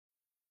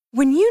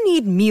When you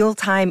need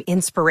mealtime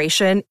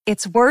inspiration,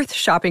 it's worth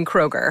shopping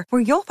Kroger,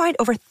 where you'll find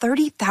over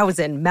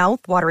 30,000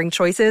 mouth-watering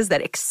choices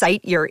that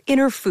excite your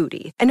inner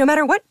foodie. And no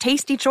matter what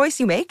tasty choice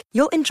you make,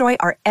 you'll enjoy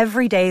our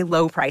everyday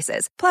low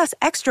prices, plus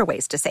extra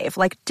ways to save,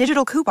 like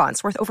digital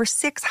coupons worth over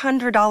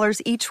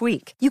 $600 each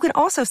week. You can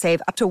also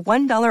save up to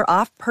 $1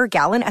 off per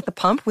gallon at the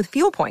pump with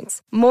fuel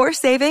points. More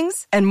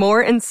savings and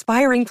more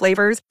inspiring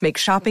flavors make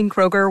shopping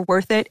Kroger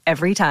worth it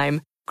every time.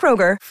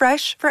 Kroger,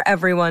 fresh for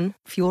everyone.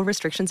 Fuel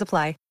restrictions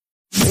apply.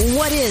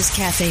 What is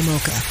Cafe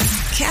Mocha?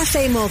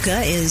 Cafe Mocha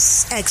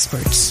is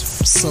experts,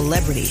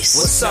 celebrities.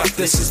 What's up?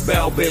 This is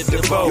Belle Biv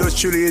DeVoe. Yours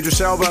truly,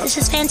 Idris Elba. This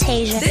is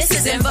Fantasia. This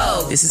is En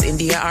Vogue. This is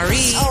India Ari.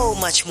 So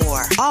much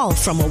more. All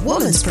from a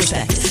woman's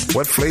perspective.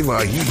 What flavor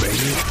are you, baby?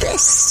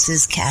 This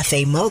is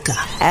Cafe Mocha.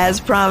 As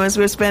promised,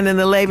 we're spending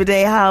the Labor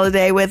Day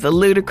holiday with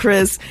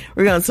Ludacris.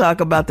 We're going to talk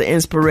about the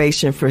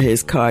inspiration for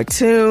his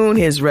cartoon,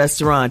 his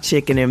restaurant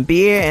Chicken and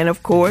Beer, and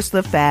of course,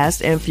 the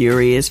Fast and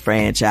Furious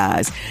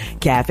franchise.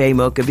 Cafe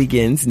Mocha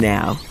begins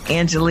now.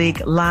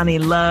 Angelique, Lonnie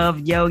Love,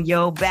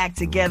 Yo-Yo, back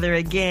together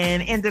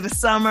again into the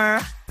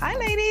summer. Hi,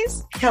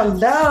 ladies.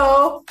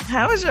 Hello.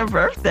 How was your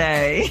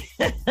birthday?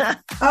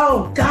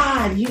 Oh,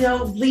 God.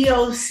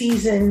 Leo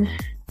season.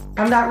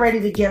 I'm not ready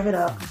to give it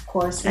up, of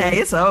course. Hey,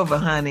 it's over,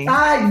 honey.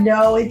 I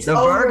know. It's the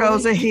over. The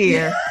Virgos are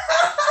here.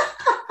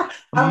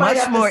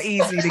 Much more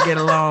easy to get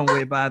along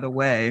with, by the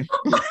way.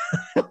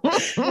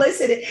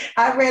 Listen,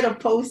 I read a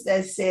post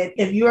that said,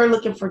 if you are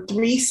looking for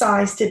 3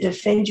 signs to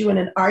defend you in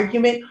an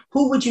argument,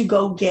 who would you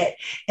go get?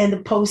 And the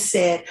post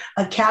said,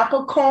 a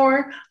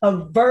Capricorn, a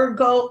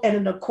Virgo, and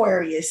an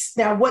Aquarius.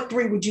 Now, what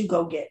 3 would you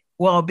go get?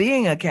 Well,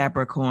 being a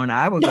Capricorn,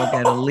 I would go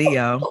get a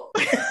Leo.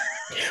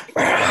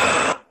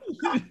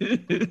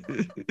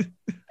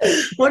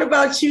 What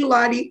about you,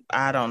 Lottie?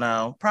 I don't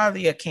know.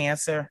 Probably a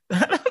Cancer. I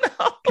don't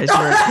know. Because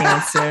you're a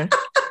Cancer.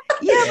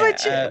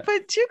 Yeah,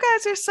 but you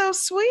guys are so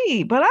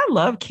sweet. But I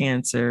love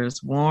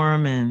Cancers,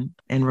 warm and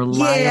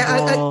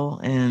reliable.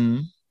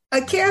 And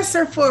a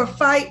Cancer for a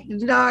fight.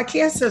 Nah,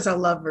 Cancers are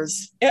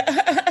lovers.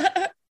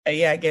 Yeah,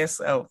 I guess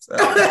so. For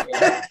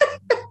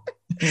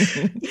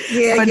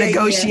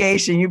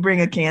negotiation, you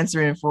bring a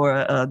Cancer in for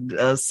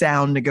a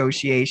sound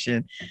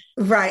negotiation.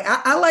 Right.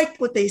 I like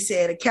what they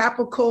said. A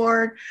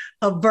Capricorn,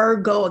 a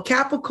Virgo. A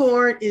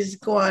Capricorn is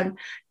going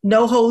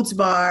no holds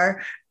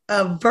bar.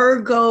 A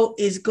Virgo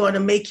is going to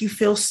make you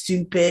feel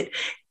stupid.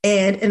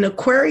 And an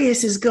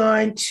Aquarius is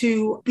going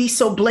to be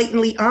so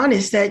blatantly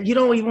honest that you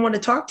don't even want to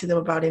talk to them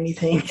about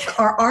anything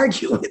or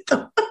argue with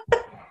them.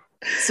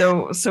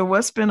 So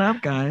what's been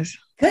up, guys?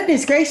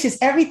 Goodness gracious,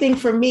 everything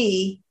for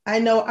me. I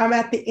know I'm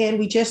at the end.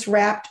 We just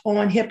wrapped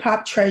on Hip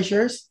Hop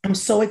Treasures. I'm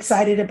so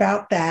excited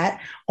about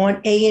that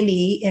on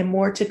A&E and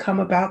more to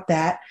come about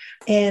that.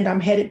 And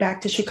I'm headed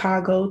back to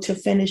Chicago to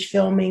finish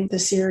filming the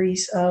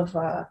series of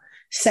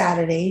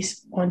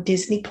Saturdays on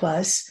Disney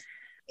Plus,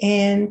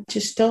 and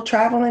just still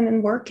traveling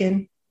and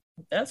working.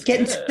 That's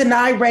getting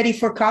Sanai ready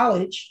for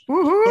college.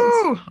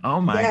 Woohoo! Oh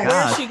my God.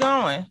 Where's she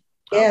going?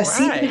 Yeah,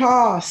 Seton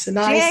Hall.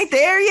 Sanai. She ain't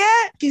there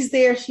yet? She's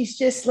there. She's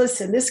just,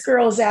 listen, this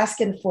girl is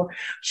asking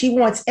she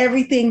wants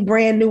everything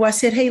brand new. I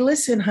said, hey,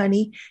 listen,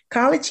 honey,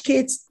 college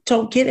kids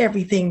don't get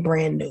everything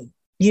brand new.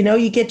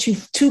 You get you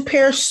 2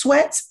 pair of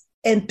sweats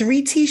and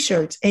 3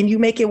 t-shirts and you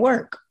make it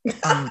work.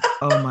 Oh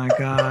my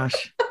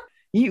gosh.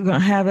 You gonna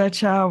have that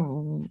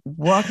child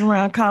walking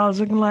around college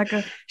looking like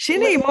she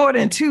need more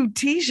than 2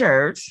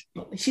 t-shirts.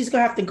 She's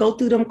gonna have to go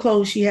through them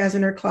clothes she has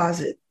in her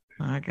closet.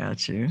 I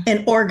got you.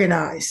 And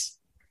organize.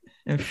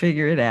 And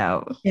figure it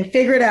out.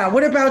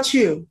 What about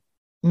you?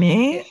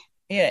 Me?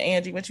 Yeah,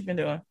 Angie, what you been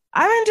doing?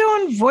 I've been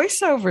doing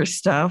voiceover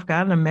stuff.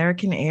 Got an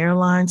American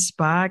Airlines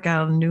spot.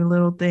 Got a new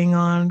little thing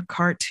on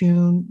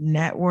Cartoon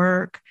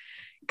Network.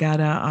 Got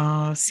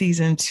a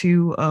season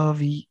 2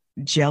 of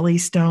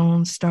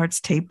Jellystone starts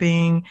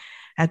taping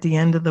at the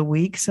end of the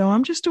week. So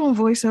I'm just doing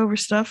voiceover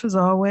stuff as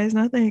always.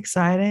 Nothing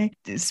exciting.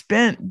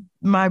 Spent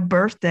my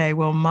birthday,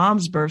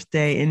 mom's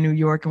birthday in New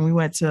York, and we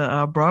went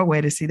to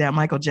Broadway to see that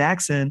Michael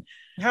Jackson.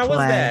 How was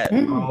that?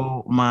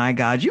 Oh my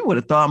God. You would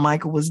have thought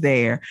Michael was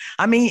there.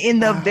 I mean, in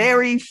the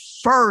very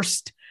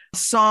first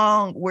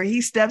song where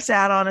he steps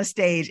out on a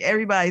stage,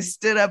 everybody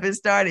stood up and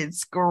started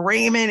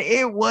screaming.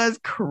 It was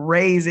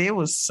crazy. It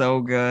was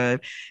so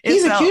good.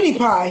 He's a cutie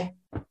pie.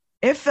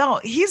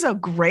 He's a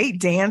great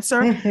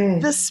dancer. Mm-hmm.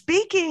 The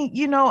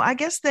speaking, I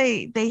guess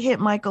they hit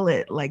Michael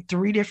at like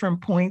 3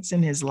 different points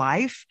in his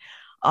life.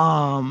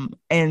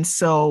 And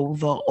so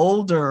the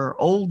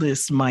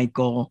oldest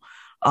Michael,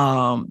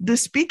 the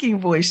speaking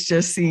voice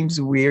just seems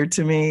weird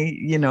to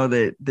me,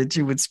 that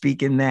you would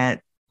speak in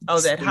that. Oh,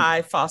 that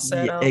high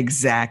falsetto. Yeah,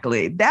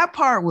 exactly. That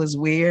part was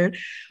weird,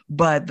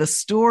 but the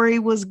story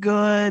was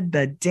good.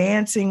 The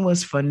dancing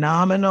was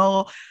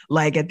phenomenal.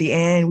 Like at the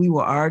end, we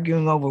were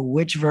arguing over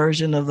which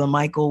version of the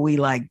Michael we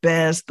like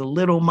best, the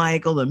little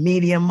Michael, the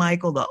medium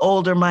Michael, the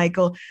older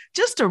Michael.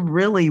 Just a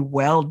really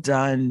well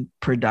done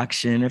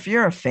production. If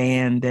you're a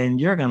fan, then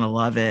you're going to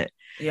love it.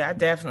 Yeah, I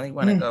definitely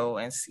want to go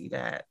and see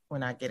that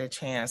when I get a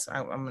chance.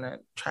 I'm going to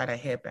try to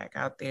head back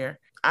out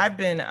there. I've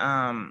been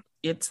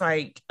it's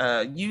like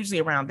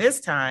usually around this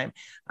time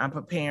I'm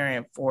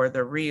preparing for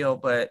The Real,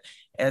 but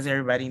as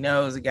everybody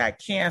knows, it got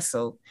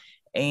canceled.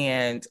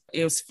 And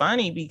it was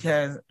funny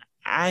because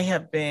I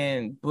have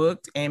been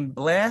booked and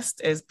blessed,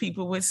 as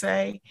people would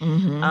say.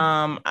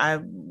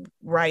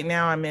 Right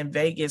now I'm in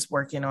Vegas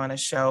working on a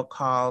show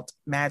called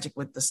Magic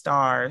with the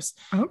Stars.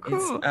 Oh,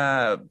 cool.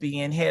 It's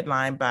being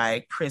headlined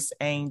by Chris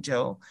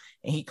Angel,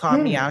 and he called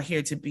me out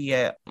here to be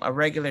a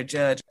regular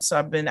judge. So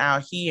I've been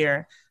out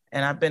here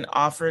and I've been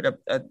offered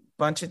a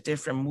bunch of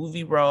different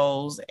movie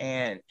roles.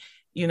 And,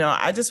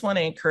 I just want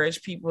to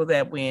encourage people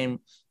that when,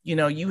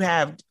 you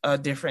have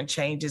different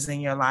changes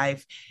in your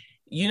life,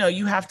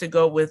 you have to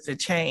go with the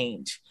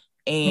change,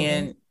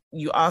 and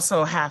you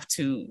also have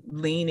to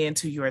lean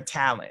into your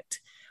talent.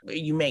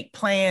 You make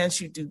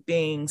plans, you do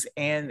things.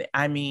 And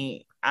I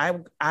mean,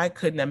 I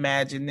couldn't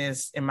imagine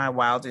this in my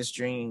wildest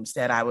dreams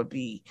that I would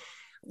be,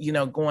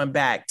 going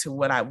back to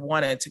what I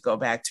wanted to go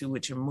back to,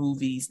 which are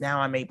movies.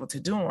 Now I'm able to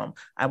do them.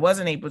 I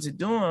wasn't able to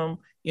do them,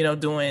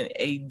 doing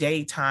a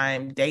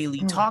daytime daily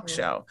talk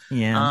show.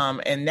 Yeah.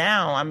 And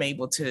now I'm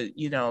able to,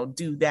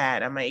 do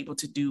that. I'm able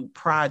to do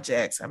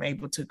projects. I'm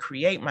able to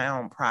create my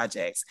own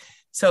projects.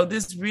 So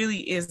this really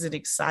is an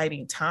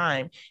exciting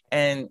time.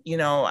 And,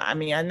 I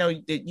mean, I know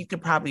that you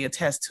could probably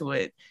attest to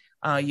it,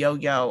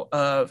 Yo-Yo,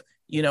 of,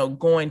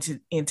 going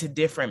into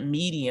different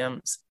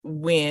mediums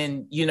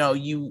when,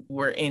 you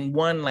were in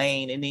one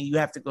lane and then you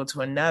have to go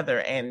to another,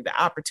 and the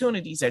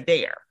opportunities are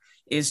there.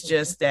 It's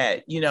just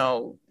that,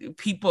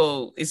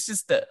 people, it's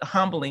just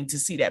humbling to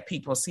see that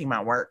people see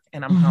my work,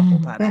 and I'm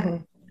humbled by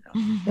that.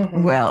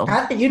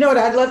 Well, you know what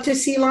I'd love to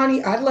see,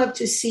 Lonnie? I'd love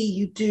to see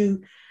you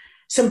do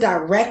some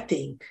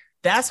directing.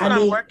 That's what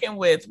I'm working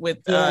with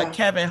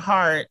Kevin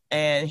Hart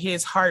and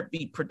his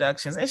Heartbeat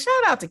Productions. And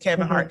shout out to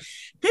Kevin Hart.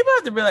 People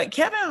have to realize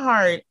Kevin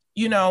Hart,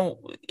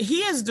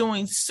 he is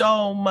doing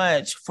so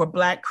much for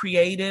Black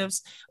creatives.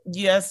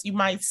 Yes, you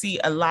might see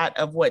a lot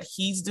of what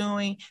he's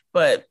doing,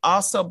 but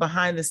also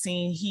behind the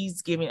scene,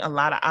 he's giving a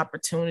lot of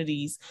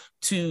opportunities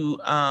to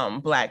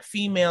Black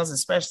females,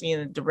 especially in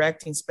the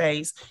directing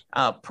space,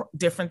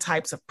 different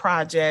types of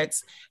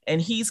projects. And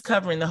he's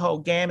covering the whole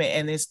gamut,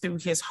 and it's through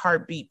his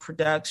Heartbeat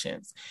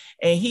Productions.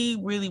 And he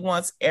really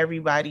wants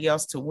everybody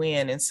else to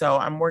win. And so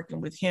I'm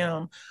working with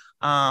him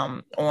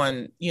on,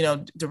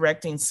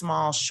 directing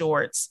small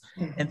shorts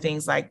and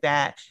things like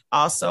that.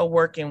 Also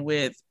working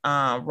with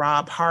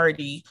Rob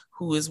Hardy,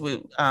 who is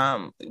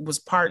was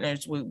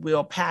partners with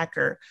Will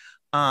Packer.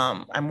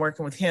 I'm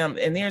working with him,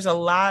 and there's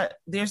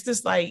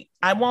this, like,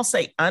 I won't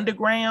say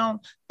underground,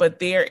 but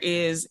there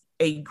is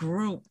a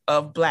group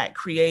of Black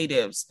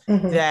creatives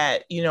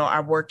that,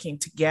 are working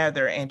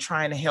together and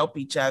trying to help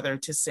each other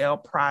to sell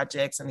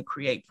projects and to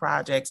create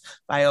projects.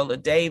 Viola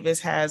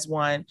Davis has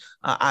one.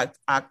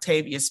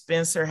 Octavia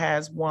Spencer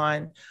has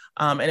one.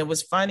 And it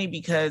was funny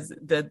because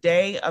the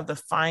day of the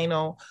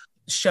final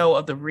show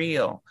of The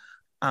Real,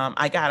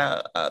 I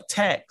got a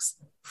text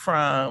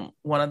from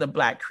one of the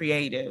Black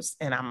creatives,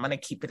 and I'm going to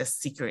keep it a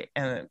secret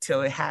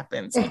until it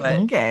happens.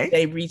 But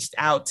they reached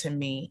out to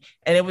me,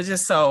 and it was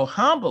just so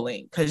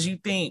humbling, because you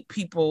think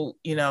people,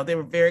 they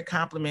were very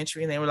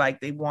complimentary, and they were like,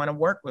 they want to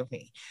work with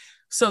me.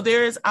 So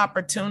there is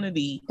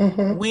opportunity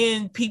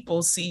when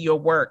people see your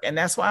work. And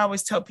that's why I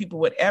always tell people,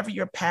 whatever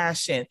your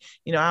passion,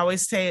 I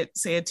always say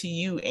it to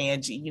you,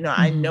 Angie,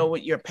 I know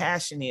what your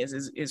passion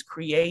is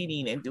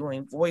creating and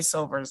doing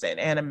voiceovers and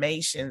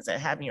animations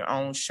and having your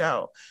own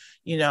show.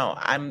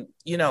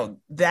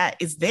 That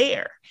is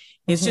there.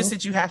 It's just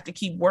that you have to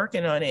keep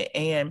working on it.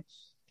 And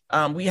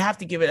we have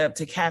to give it up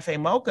to Cafe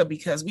Mocha,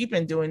 because we've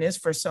been doing this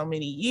for so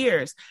many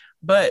years,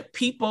 but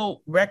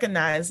people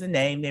recognize the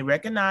name. They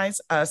recognize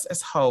us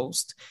as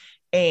hosts.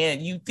 And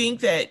you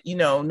think that,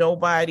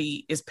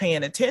 nobody is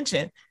paying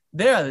attention.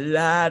 There are a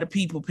lot of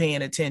people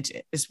paying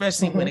attention,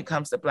 especially when it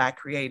comes to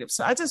Black creatives.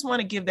 So I just want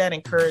to give that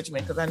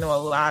encouragement, because I know a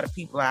lot of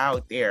people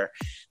out there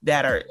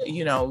that are,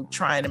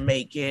 trying to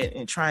make it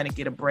and trying to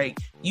get a break.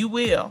 You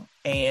will.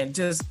 And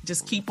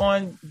just keep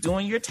on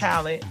doing your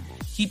talent.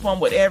 Keep on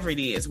whatever it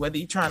is, whether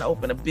you're trying to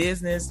open a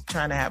business,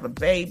 trying to have a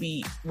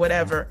baby,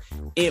 whatever,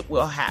 it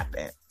will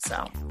happen.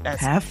 So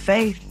have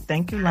faith.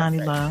 Thank you,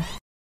 Lonnie Love.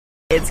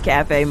 It's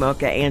Cafe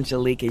Mocha,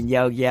 Angelique, and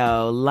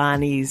Yo-Yo.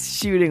 Lonnie's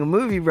shooting a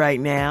movie right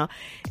now,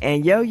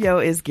 and Yo-Yo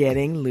is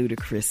getting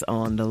Ludacris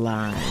on the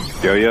line.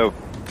 Yo-Yo.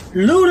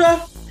 Luda.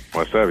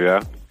 What's up,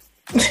 y'all?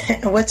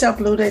 What's up,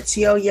 Luda? It's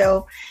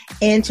Yo-Yo.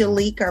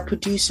 Angelique, our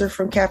producer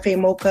from Cafe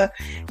Mocha,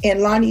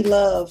 and Lonnie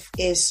Love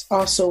is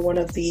also one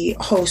of the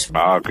hosts.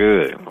 Oh,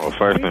 good. Well,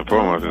 first and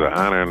foremost, it's an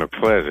honor and a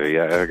pleasure.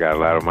 Yeah, I got a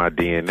lot of my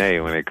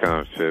DNA when it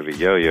comes to the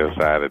Yo-Yo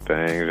side of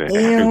things, and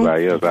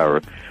everybody else I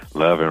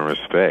love and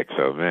respect.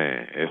 So,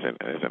 man,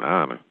 it's an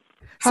honor.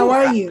 How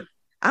are you?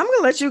 I'm going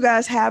to let you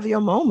guys have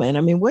your moment.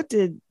 I mean, what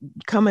did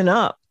coming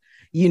up,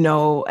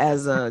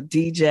 as a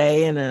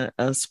DJ and an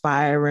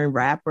aspiring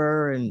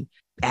rapper and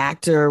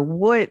actor.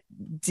 What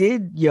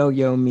did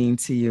Yo-Yo mean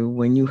to you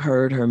when you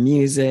heard her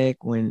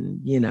music?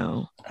 When,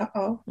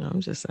 I'm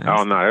just saying.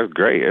 Oh, no, that's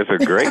great. It's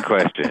a great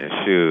question.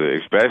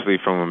 Shoot, especially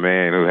from a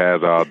man who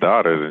has all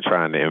daughters and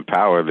trying to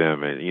empower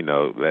them and,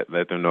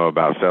 let them know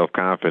about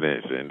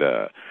self-confidence. And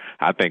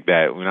I think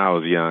that when I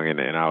was young and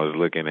I was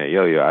looking at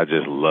Yo-Yo, I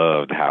just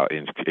loved how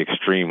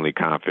extremely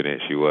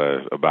confident she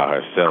was about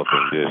herself,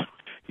 and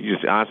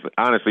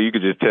honestly, you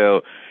could just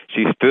tell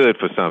she stood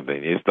for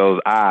something. It's those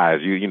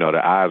eyes,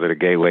 the eyes are the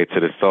gateway to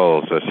the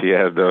soul. So she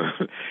has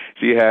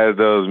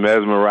those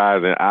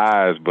mesmerizing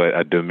eyes, but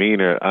a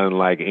demeanor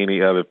unlike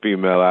any other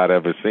female I'd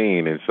ever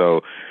seen. And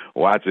so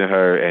watching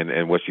her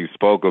and what she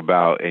spoke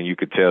about, and you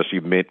could tell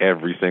she meant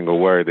every single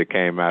word that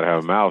came out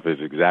of her mouth, is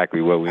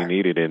exactly what we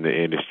needed in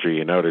the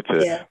industry in order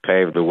to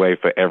pave the way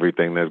for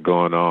everything that's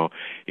going on,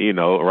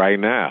 right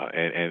now,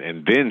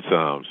 and then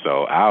some.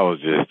 So I was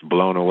just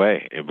blown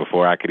away, and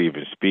before I could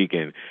even speak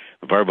and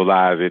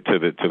verbalize it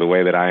to the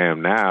way that I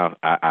am now,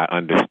 I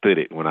understood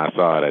it when I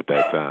saw it at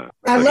that time.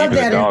 I love even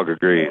that. The dog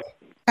agreed.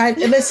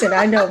 Listen,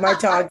 I know my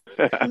dog.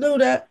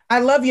 Luda, I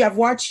love you. I've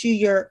watched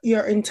you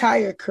your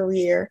entire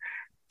career.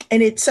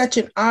 And it's such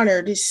an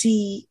honor to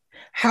see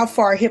how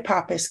far hip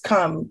hop has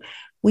come.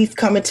 We've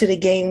come into the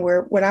game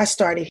where when I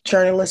started,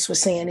 journalists were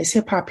saying, is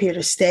hip hop here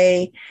to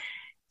stay?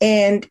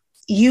 And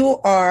you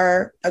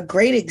are a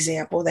great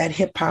example that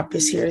hip hop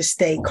is here to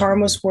stay.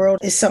 Karma's World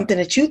is something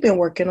that you've been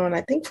working on,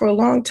 I think, for a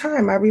long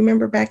time. I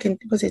remember back in,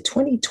 was it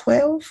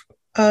 2012?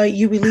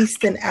 You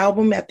released an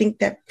album, I think,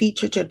 that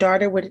featured your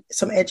daughter with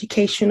some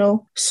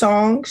educational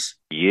songs.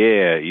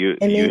 Yeah, you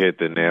hit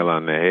the nail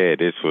on the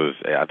head.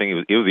 I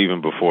think it was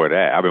even before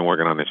that. I've been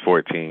working on this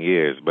 14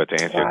 years. But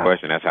to answer your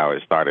question, that's how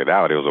it started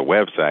out. It was a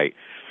website,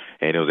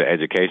 and it was an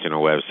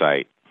educational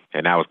website.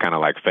 And that was kind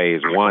of like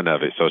phase one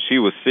of it. So she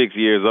was 6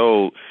 years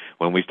old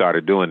when we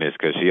started doing this,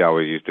 because she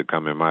always used to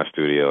come in my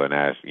studio and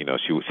ask,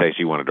 she would say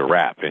she wanted to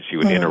rap, and she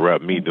would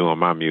interrupt me doing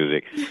my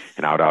music,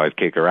 and I would always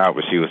kick her out.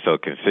 But she was so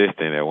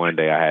consistent that one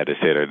day I had to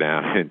sit her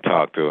down and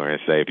talk to her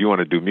and say, if you want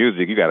to do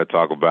music, you got to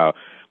talk about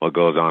what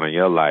goes on in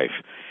your life,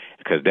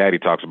 because Daddy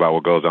talks about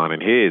what goes on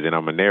in his, and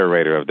I'm a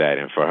narrator of that.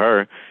 And for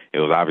her, it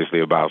was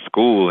obviously about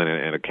school and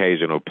an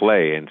occasional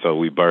play, and so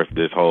we birthed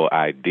this whole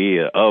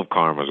idea of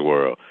Karma's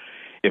World.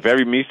 If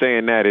me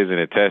saying that isn't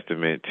a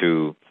testament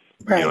to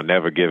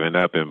never giving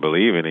up and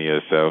believing in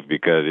yourself,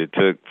 because it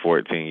took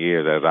 14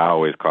 years, as I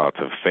always call it,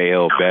 to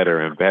fail better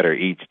and better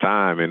each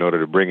time in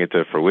order to bring it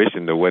to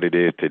fruition to what it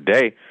is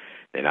today,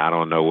 then I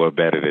don't know what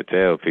better to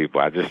tell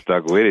people. I just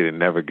stuck with it and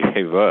never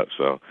gave up.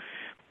 So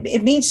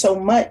it means so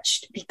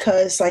much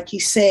because, like you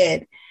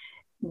said,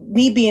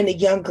 me being a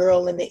young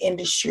girl in the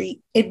industry,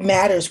 it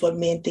matters what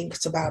men think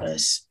about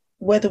us.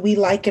 Whether we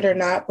like it or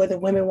not, whether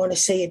women want to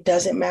say it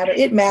doesn't matter,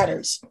 it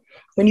matters.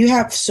 When you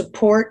have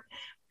support,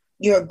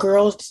 you're a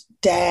girl's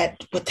dad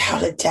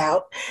without a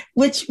doubt,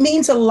 which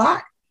means a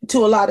lot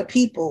to a lot of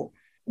people.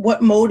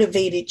 What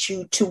motivated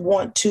you to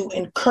want to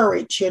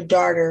encourage your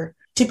daughter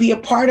to be a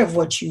part of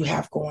what you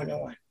have going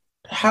on?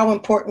 How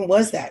important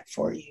was that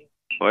for you?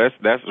 Well,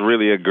 that's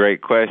really a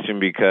great question,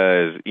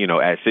 because,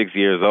 at 6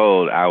 years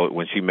old,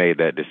 when she made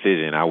that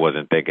decision, I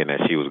wasn't thinking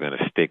that she was going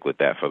to stick with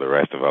that for the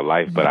rest of her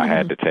life, but I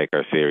had to take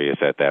her serious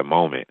at that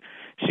moment.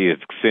 She has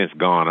since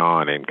gone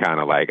on and kind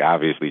of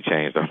obviously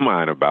changed her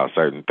mind about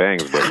certain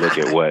things, but look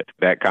at what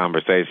that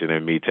conversation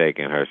and me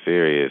taking her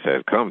serious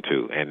has come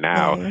to. And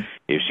now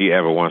if she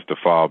ever wants to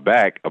fall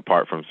back,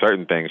 apart from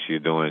certain things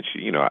she's doing,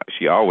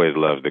 she always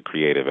loves the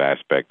creative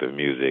aspect of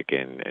music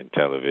and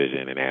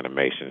television and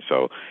animation.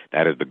 So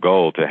that is the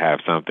goal, to have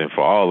something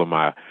for all of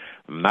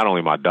not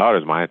only my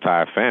daughters, my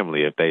entire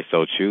family, if they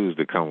so choose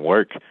to come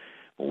work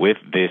with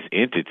this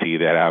entity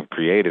that I've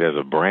created as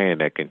a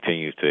brand that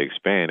continues to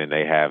expand, and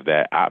they have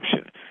that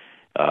option.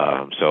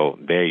 So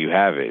there you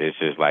have it. It's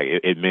just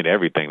it meant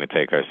everything to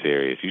take her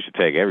serious. You should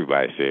take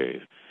everybody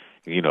serious,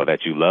 that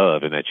you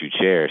love and that you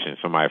cherish, and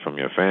somebody from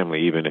your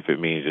family, even if it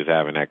means just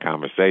having that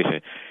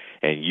conversation,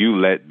 and you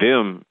let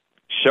them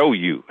show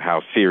you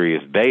how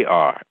serious they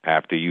are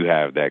after you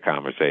have that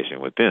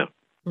conversation with them.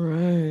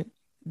 Right.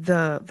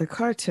 The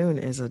cartoon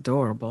is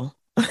adorable.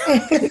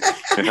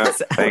 It's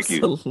Thank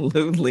you.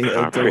 Absolutely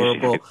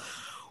adorable.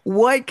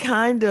 What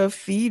kind of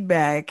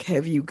feedback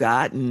have you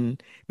gotten?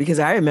 Because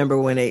I remember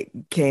when it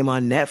came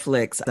on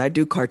Netflix, I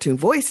do cartoon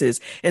voices.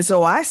 And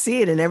so I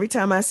see it. And every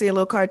time I see a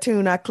little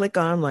cartoon, I click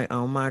on, I'm like,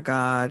 oh my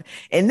God.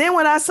 And then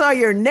when I saw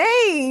your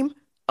name,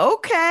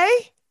 okay,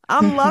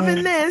 I'm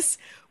loving this.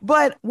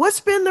 But what's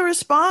been the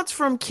response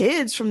from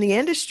kids, from the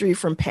industry,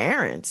 from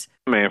parents?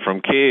 Man, from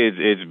kids,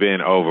 it's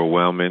been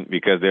overwhelming,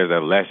 because there's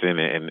a lesson,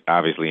 and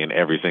obviously in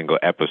every single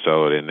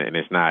episode, and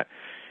it's not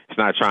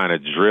trying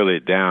to drill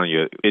it down.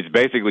 It's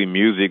basically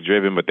music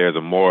driven, but there's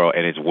a moral,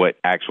 and it's what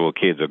actual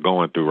kids are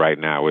going through right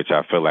now, which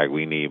I feel like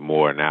we need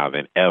more now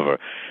than ever.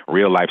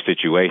 Real life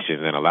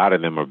situations, and a lot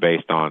of them are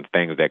based on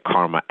things that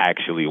Karma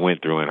actually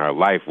went through in her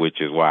life, which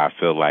is why I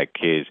feel like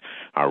kids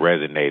are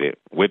resonated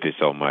with it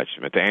so much.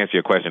 But to answer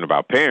your question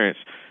about parents,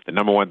 the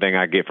number one thing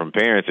I get from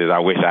parents is, I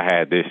wish I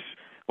had this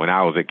when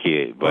I was a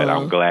kid, but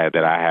I'm glad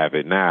that I have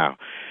it now.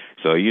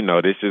 So,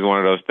 this is one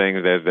of those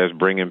things that's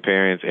bringing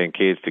parents and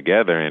kids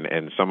together,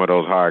 and some of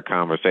those hard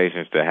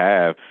conversations to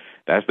have.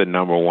 That's the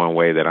number one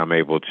way that I'm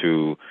able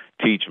to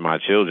teach my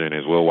children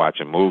is we'll watch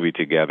a movie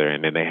together,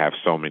 and then they have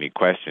so many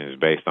questions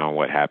based on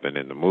what happened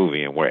in the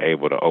movie, and we're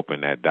able to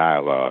open that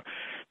dialogue.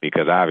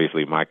 Because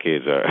obviously my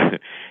kids are,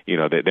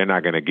 they're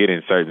not going to get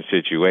in certain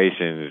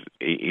situations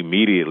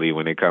immediately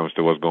when it comes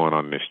to what's going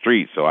on in the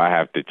street. So I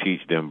have to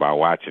teach them by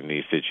watching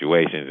these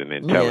situations and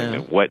then telling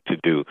them what to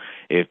do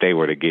if they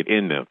were to get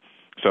in them.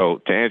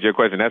 So to answer your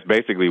question, that's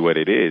basically what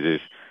it is.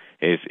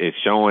 It's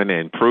showing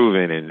and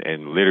proving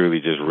and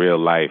literally just real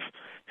life,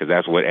 because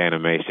that's what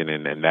animation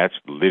and that's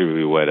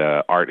literally what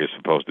art is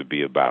supposed to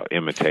be about,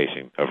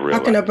 imitation of real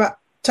life.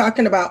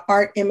 Talking about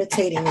art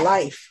imitating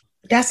life.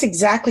 That's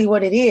exactly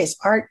what it is.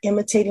 Art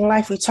imitating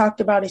life. We talked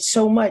about it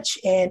so much.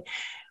 And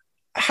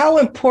how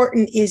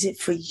important is it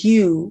for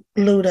you,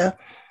 Luda,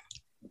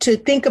 to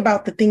think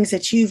about the things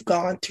that you've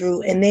gone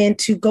through and then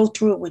to go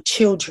through it with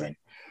children?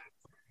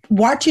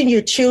 Watching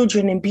your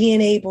children and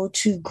being able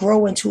to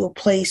grow into a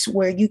place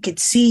where you could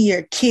see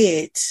your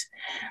kids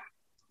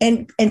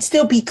and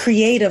still be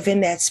creative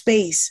in that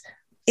space.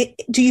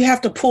 Do you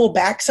have to pull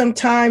back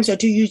sometimes, or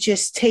do you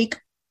just take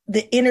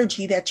the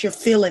energy that you're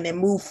feeling and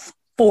move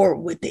forward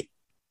with it?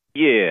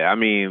 Yeah, I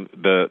mean,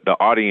 the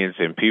audience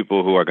and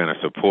people who are going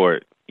to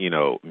support,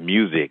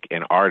 music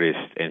and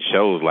artists and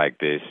shows like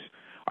this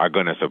are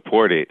going to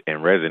support it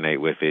and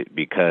resonate with it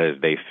because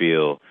they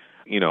feel,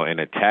 an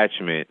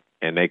attachment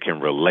and they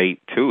can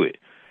relate to it.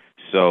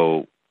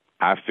 So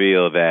I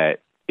feel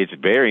that it's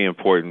very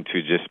important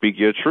to just speak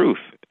your truth.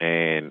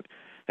 And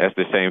that's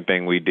the same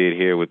thing we did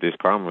here with this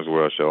Karma's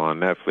World show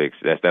on Netflix.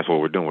 That's what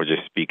we're doing. We're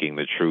just speaking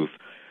the truth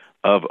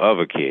of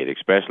a kid,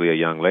 especially a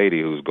young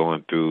lady who's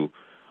going through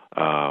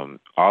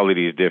all of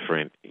these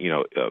different,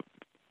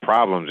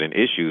 problems and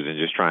issues, and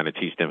just trying to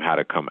teach them how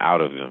to come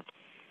out of them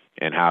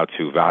and how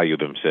to value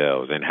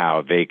themselves and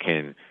how they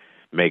can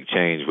make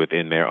change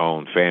within their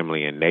own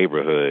family and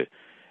neighborhood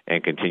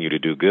and continue to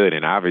do good.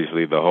 And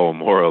obviously the whole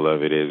moral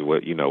of it is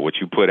what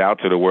you put out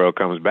to the world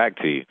comes back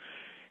to you.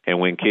 And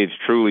when kids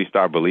truly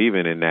start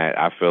believing in that,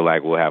 I feel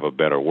like we'll have a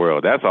better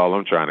world. That's all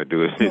I'm trying to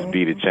do is just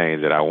be the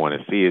change that I want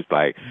to see. It's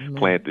like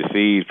plant the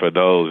seed for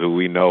those who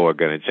we know are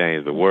going to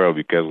change the world,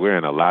 because we're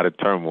in a lot of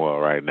turmoil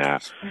right now,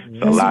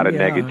 a lot of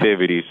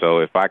negativity.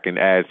 So if I can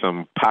add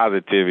some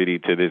positivity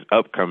to this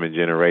upcoming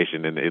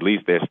generation, then at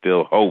least there's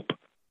still hope.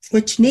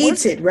 Which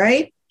needs it,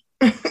 right?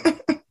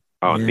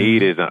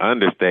 Need is an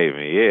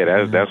understatement.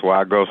 Yeah, that's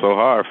why I go so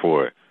hard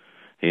for it.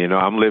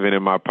 I'm living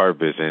in my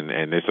purpose,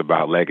 and it's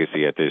about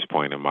legacy at this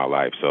point in my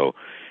life. So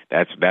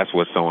that's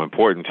what's so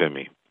important to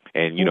me.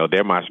 And,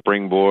 they're my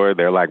springboard.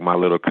 They're like my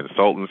little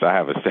consultants. I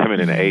have a 7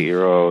 and an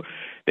 8-year-old.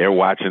 They're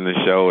watching the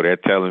show. They're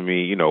telling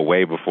me,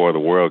 way before the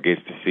world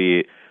gets to see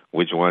it,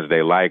 which ones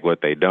they like, what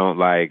they don't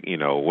like,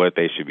 what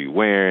they should be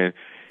wearing.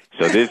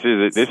 So this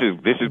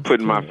is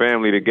putting my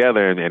family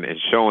together and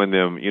showing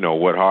them,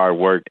 what hard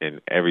work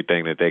and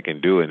everything that they can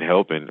do and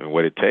helping and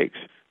what it takes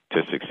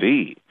to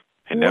succeed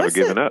and never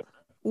giving up.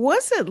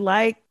 What's it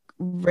like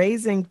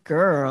raising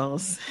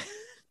girls?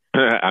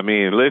 I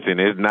mean, listen,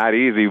 it's not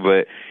easy,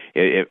 but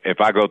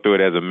if I go through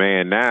it as a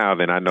man now,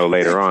 then I know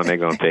later on they're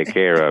going to take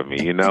care of me,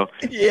 Yeah,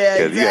 Because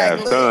exactly. you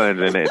have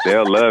sons and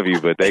they'll love you,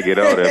 but they get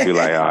older and be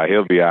like,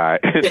 he'll be all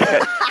right.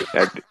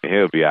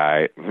 He'll be all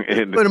right.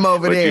 Put him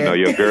over there. But,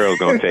 your girl's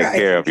going to take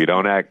care of you.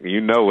 Don't act,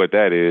 what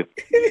that is.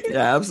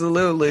 Yeah,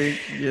 absolutely.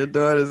 Your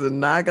daughters are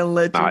not going to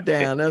let you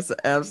down. That's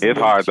absolutely It's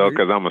hard, true. though,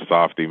 because I'm a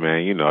softie,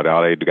 man.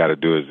 All they got to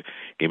do is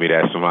give me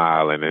that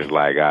smile, and it's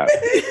like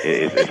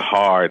it's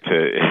hard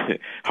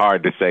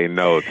to say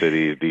no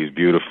to these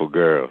beautiful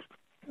girls.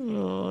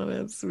 Oh,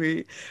 that's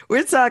sweet.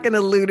 We're talking to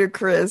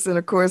Ludacris, and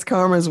of course,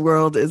 Karma's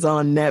World is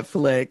on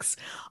Netflix.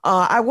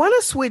 I want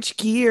to switch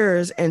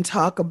gears and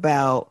talk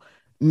about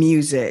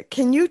music.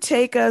 Can you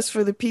take us,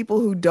 for the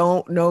people who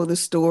don't know the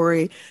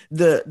story,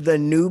 the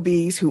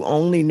newbies who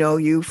only know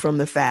you from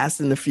the Fast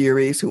and the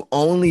Furious, who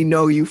only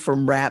know you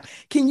from rap?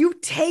 Can you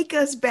take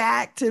us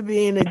back to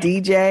being a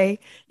DJ,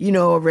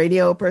 a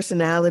radio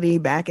personality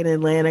back in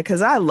Atlanta?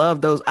 Because I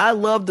love those. I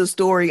love the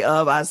story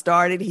of I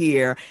started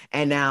here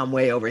and now I'm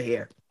way over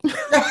here.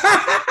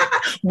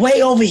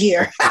 Way over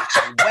here.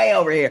 Way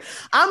over here.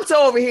 I'm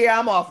so over here,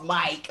 I'm off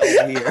mic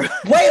over here.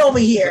 Way over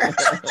here.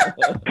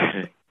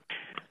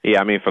 Yeah,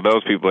 I mean, for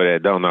those people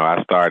that don't know,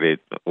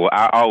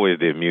 I always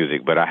did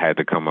music, but I had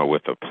to come up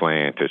with a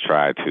plan to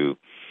try to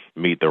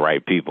meet the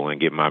right people and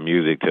get my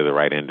music to the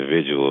right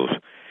individuals.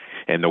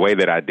 And the way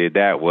that I did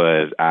that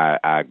was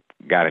I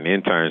got an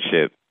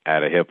internship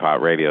at a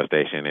hip-hop radio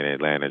station in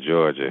Atlanta,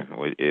 Georgia.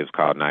 It was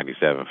called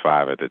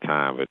 97.5 at the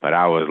time. But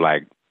I was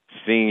like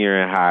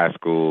senior in high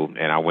school,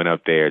 and I went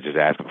up there just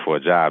asking for a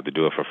job to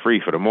do it for free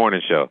for the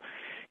morning show.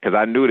 Because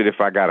I knew that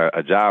if I got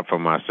a job for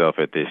myself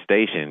at this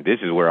station, this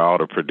is where all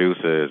the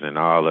producers and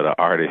all of the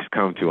artists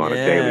come to on a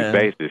daily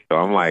basis. So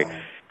I'm like,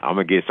 I'm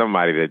going to get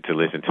somebody to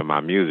listen to my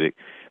music.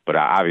 But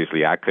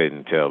obviously I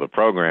couldn't tell the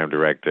program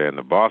director and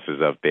the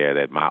bosses up there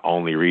that my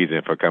only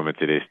reason for coming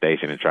to this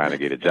station and trying to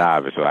get a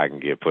job is so I can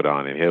get put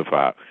on in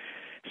hip-hop.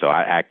 So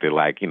I acted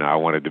like, I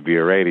wanted to be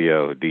a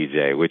radio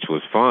DJ, which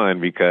was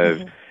fun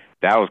because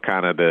that was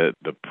kind of the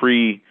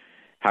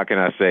how can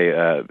I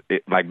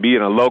say, like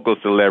being a local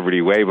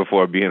celebrity way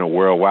before being a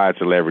worldwide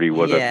celebrity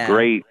was a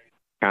great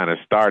kind of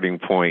starting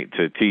point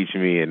to teach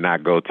me and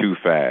not go too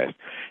fast.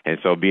 And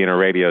so being a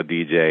radio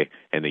DJ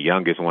and the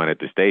youngest one at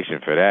the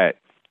station for that,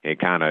 it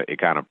kind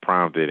of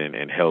prompted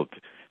and helped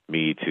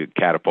me to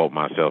catapult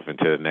myself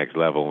into the next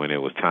level when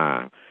it was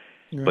time.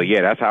 Right. But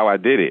yeah, that's how I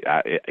did it.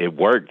 It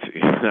worked.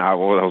 I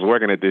was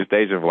working at this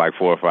station for like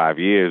 4 or 5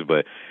 years,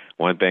 but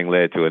one thing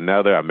led to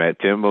another. I met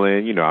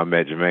Timbaland, I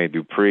met Jermaine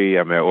Dupri,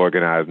 I met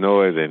Organized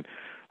Noise, and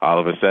all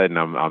of a sudden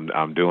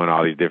I'm doing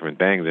all these different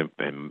things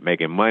and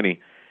making money,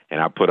 and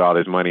I put all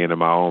this money into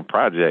my own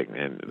project,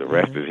 and the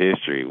rest is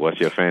history. What's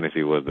Your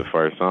Fantasy was the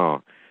first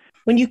song.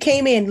 When you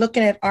came in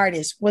looking at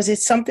artists, was it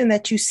something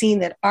that you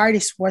seen that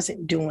artists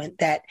wasn't doing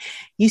that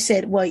you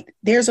said, well,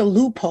 there's a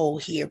loophole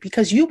here?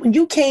 Because when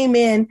you came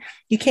in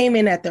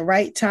at the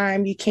right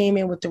time, you came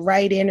in with the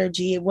right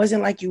energy. It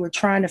wasn't like you were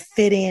trying to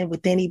fit in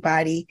with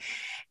anybody.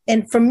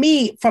 And for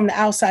me, from the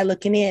outside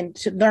looking in,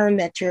 to learn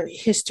that your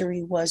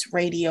history was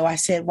radio, I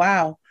said,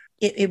 wow,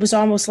 it was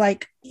almost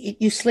like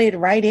you slid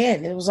right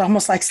in. It was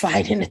almost like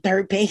sliding to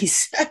third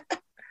base.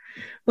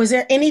 Was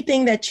there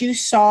anything that you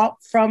saw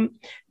from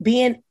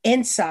being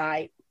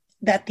inside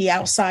that the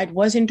outside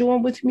wasn't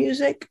doing with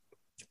music?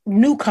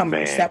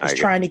 Newcomers that was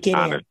trying to get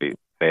in.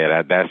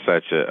 Yeah, that's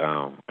such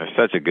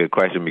a good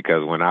question,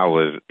 because when I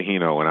was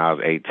 18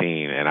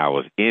 and I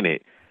was in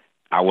it,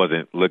 I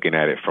wasn't looking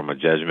at it from a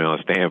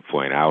judgmental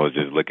standpoint. I was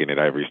just looking at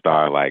every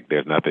star like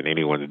there's nothing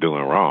anyone's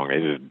doing wrong.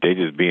 They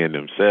just being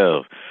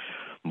themselves.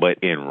 But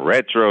in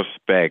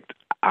retrospect,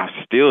 I'm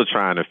still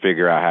trying to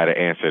figure out how to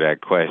answer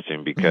that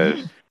question,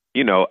 because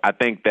I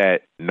think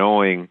that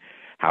knowing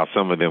how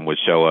some of them would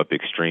show up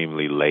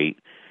extremely late,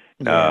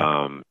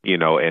 and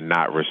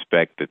not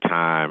respect the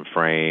time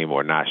frame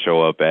or not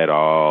show up at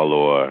all,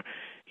 or,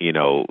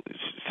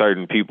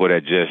 certain people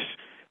that just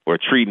were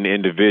treating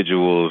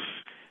individuals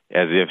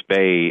as if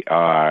they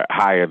are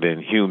higher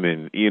than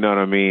human, you know what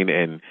I mean?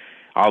 And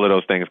all of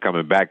those things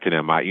coming back to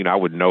them, I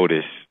would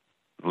notice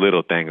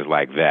little things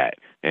like that.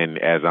 And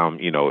as I'm,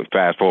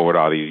 fast forward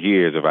all these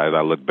years, as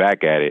I look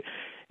back at it,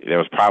 there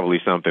was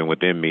probably something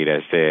within me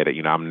that said,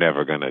 I'm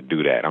never going to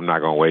do that. I'm not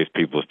going to waste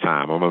people's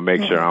time. I'm going to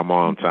make sure I'm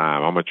on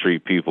time. I'm going to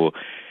treat people,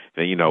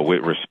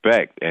 with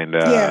respect. And,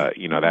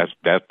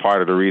 that's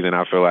part of the reason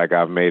I feel like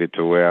I've made it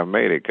to where I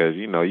made it. Because,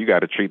 you got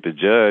to treat the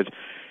judge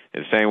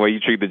the same way you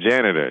treat the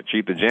janitor.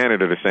 Treat the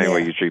janitor the same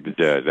way you treat the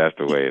judge. That's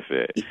the way it's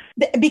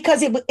said.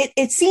 Because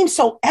it seems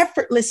so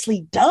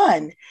effortlessly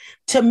done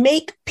to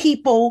make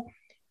people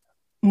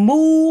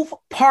move,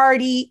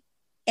 party,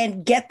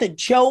 and get the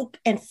joke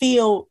and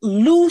feel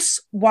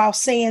loose while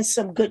saying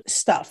some good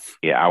stuff.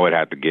 Yeah, I would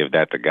have to give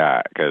that to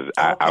God, because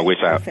I wish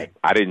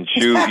I didn't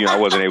choose. I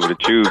wasn't able to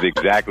choose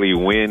exactly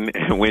when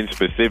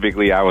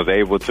specifically I was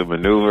able to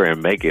maneuver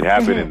and make it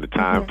happen in the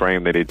time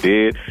frame that it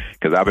did.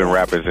 Because I've been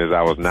rapping since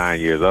I was 9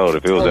 years old.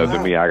 If it was up to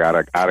me, I'd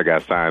have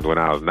got signed when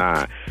I was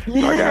 9.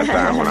 So I got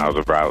signed when I was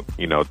about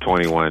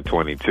 21,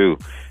 22.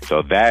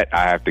 So that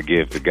I have to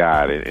give to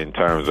God in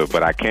terms of,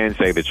 but I can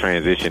say the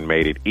transition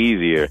made it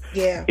easier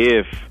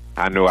if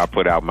I knew I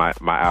put out my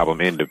album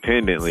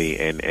independently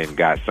and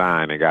got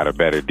signed and got a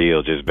better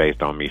deal just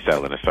based on me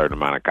selling a certain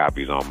amount of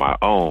copies on my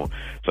own,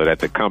 so that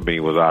the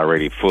company was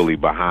already fully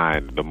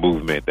behind the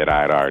movement that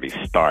I had already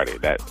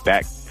started. That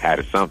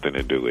had something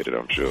to do with it,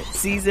 I'm sure.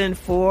 Season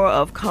 4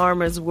 of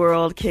Karma's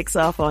World kicks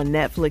off on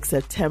Netflix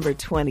September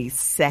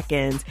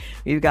 22nd.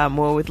 We've got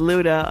more with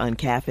Luda on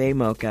Cafe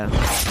Mocha.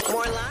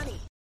 More Lonnie.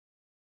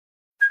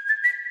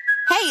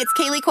 Hey, it's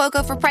Kaylee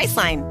Cuoco for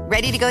Priceline.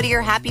 Ready to go to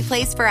your happy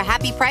place for a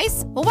happy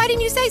price? Well, why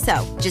didn't you say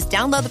so? Just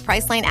download the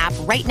Priceline app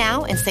right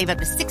now and save up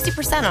to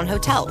 60% on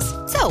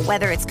hotels. So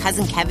whether it's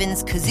Cousin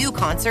Kevin's Kazoo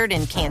Concert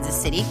in Kansas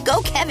City,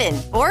 go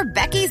Kevin, or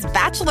Becky's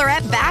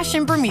Bachelorette Bash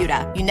in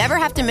Bermuda, you never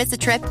have to miss a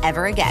trip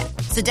ever again.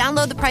 So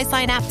download the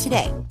Priceline app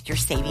today. Your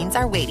savings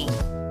are waiting.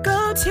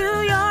 Go to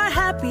your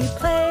happy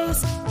place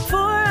for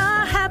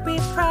a happy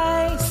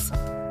price.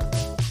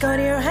 Go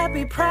to your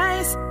happy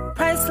price,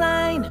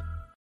 Priceline.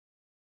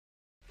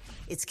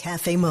 It's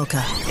Cafe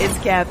Mocha. It's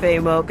Cafe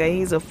Mocha.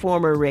 He's a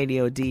former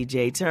radio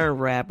DJ,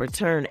 turned rapper,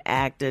 turned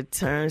actor,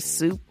 turned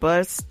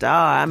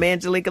superstar. I'm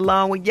Angelique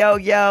along with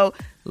Yo-Yo.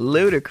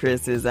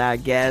 Ludacris is our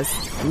guest.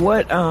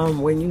 What,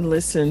 when you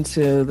listen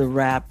to the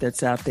rap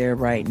that's out there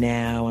right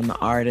now and the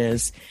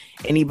artists,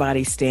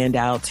 anybody stand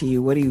out to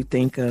you? What do you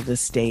think of the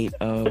state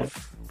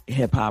of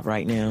hip-hop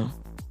right now?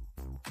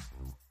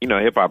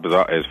 Hip-hop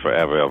is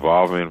forever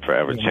evolving,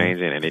 forever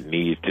changing, and it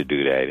needs to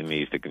do that. It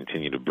needs to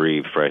continue to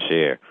breathe fresh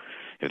air.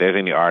 If there's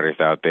any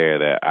artists out there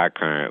that I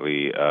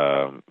currently,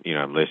 I'm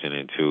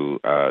listening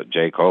to,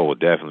 J. Cole will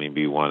definitely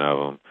be one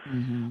of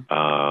them.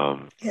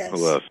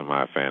 Who else am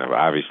I a fan of?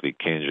 Obviously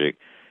Kendrick,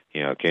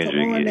 You know,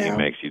 Kendrick, he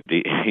makes you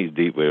deep. He's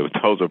deep, but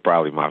those are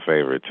probably my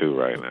favorite too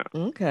right now.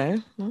 Okay,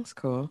 that's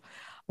cool.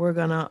 We're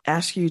gonna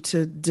ask you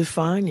to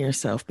define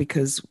yourself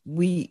because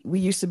we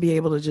used to be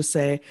able to just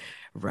say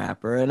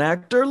rapper and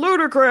actor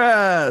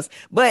Ludacris,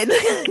 but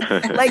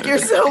like you're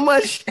so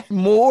much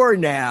more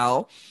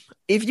now.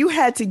 If you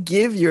had to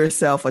give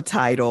yourself a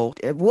title,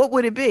 what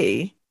would it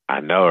be? I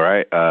know,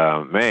 right?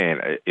 Man,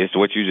 it's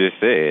what you just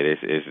said.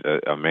 It's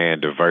a man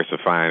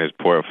diversifying his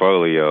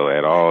portfolio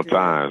at all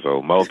times.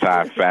 So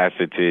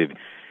multifaceted,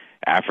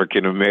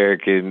 African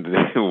American,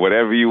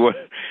 whatever you want,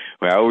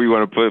 however you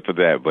want to put for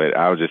that. But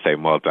I would just say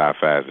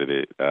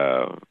multifaceted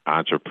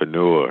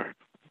entrepreneur.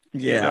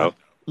 Yeah. You know?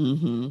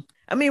 Mm-hmm.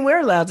 I mean, we're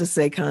allowed to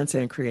say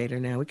content creator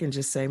now. We can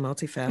just say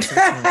multifaceted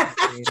content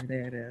creator.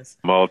 There it is.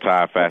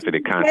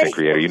 Multifaceted content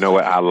creator. You know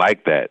what? I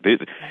like that.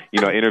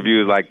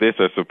 Interviews like this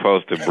are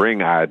supposed to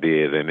bring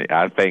ideas, and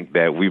I think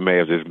that we may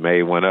have just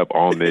made one up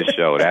on this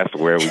show. That's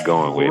where we're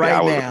going with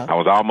right it. Now. I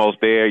was almost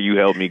there. You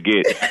helped me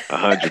get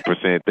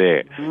 100%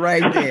 there.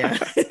 Right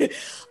there.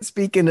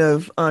 Speaking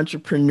of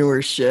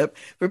entrepreneurship,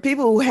 for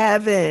people who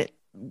haven't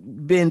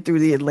been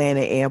through the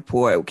Atlanta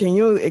airport, can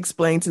you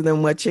explain to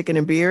them what Chicken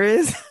and Beer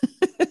is?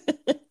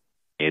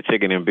 Yeah,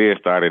 Chicken and Beer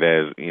started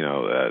as,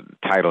 a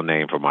title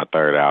name for my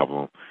third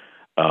album,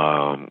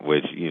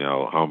 which,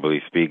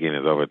 humbly speaking,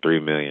 is over 3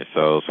 million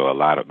sold. So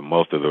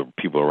most of the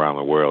people around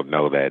the world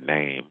know that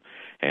name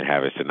and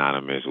have it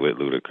synonymous with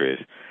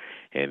Ludacris.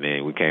 And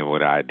then we came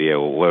with the idea,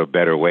 well, what a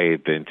better way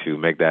than to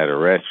make that a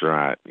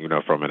restaurant,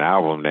 from an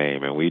album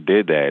name. And we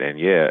did that. And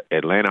yeah,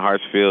 Atlanta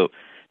Hartsfield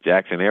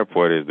Jackson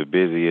Airport is the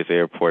busiest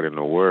airport in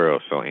the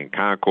world. So in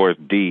Concourse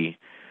D,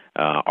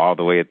 all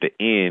the way at the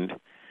end,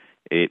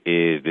 it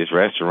is this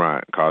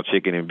restaurant called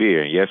Chicken and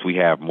Beer. And yes, we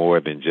have more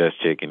than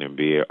just chicken and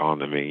beer on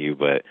the menu,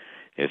 but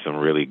it's some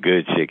really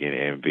good chicken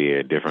and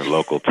beer, different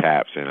local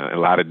taps, and a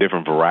lot of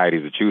different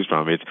varieties to choose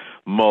from. It's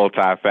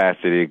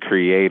multifaceted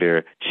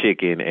creator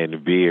chicken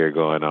and beer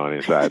going on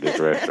inside this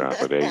restaurant.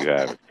 So there you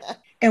have it.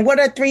 And what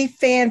are 3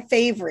 fan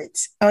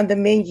favorites on the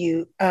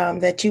menu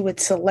that you would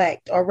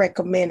select or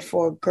recommend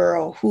for a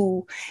girl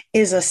who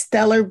is a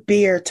stellar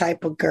beer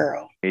type of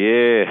girl?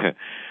 Yeah,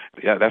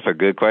 that's a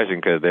good question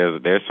because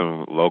there's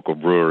some local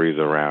breweries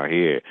around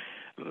here.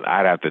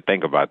 I'd have to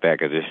think about that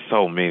because there's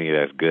so many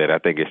that's good. I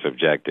think it's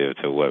subjective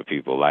to what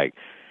people like.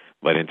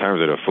 But in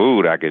terms of the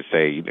food, I could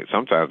say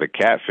sometimes the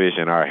catfish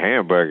in our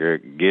hamburger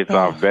gets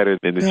off better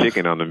than the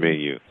chicken on the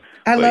menu.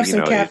 I love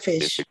some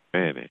catfish.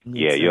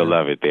 Yeah, you'll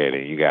love it there.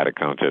 Then you got to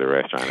come to the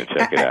restaurant and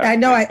check it out. I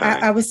know.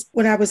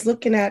 When I was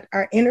looking at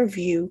our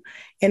interview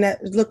and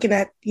looking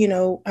at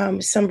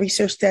some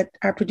research that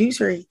our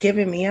producer had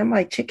given me, I'm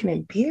like, Chicken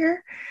and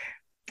Beer,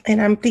 and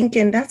I'm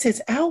thinking that's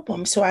his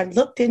album. So I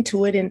looked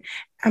into it and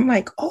I'm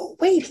like, oh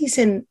wait, he's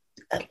in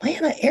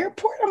Atlanta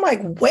Airport. I'm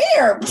like,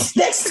 where?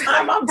 Next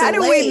time I'm delayed.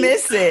 How did we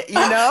miss it?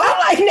 I'm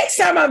like, next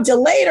time I'm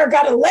delayed or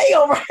got a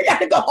layover, I got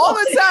to go all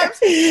the time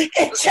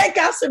and check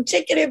out some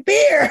chicken and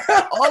beer.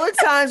 All the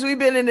times we've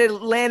been in the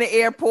Atlanta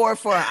Airport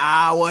for an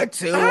hour,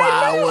 2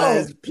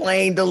 hours,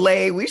 plane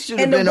delay. We should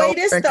have been over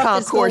in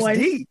Concourse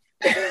D.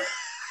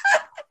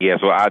 Yeah,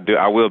 so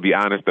I will be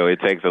honest though, it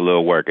takes a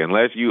little work.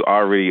 Unless you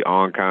already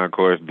on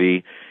Concourse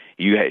D,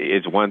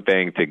 it's one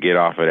thing to get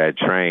off of that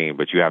train,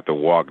 but you have to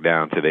walk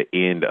down to the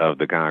end of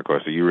the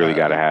concourse, so you really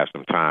got to have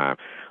some time.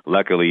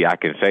 Luckily, I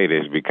can say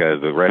this because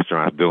the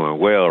restaurant's doing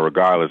well,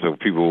 regardless of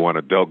people want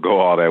to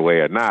go all that way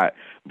or not.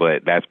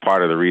 But that's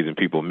part of the reason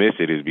people miss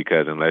it is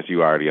because unless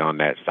you're already on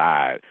that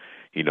side,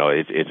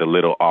 it's a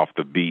little off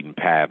the beaten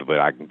path, but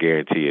I can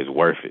guarantee it's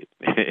worth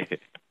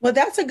it. Well,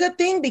 that's a good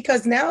thing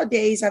because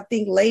nowadays I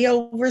think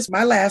layovers,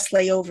 my last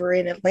layover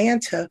in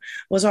Atlanta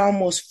was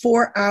almost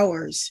 4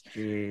 hours.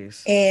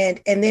 Jeez.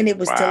 And then it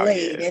was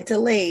delayed and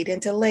delayed and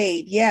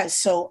delayed. Yes.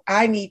 So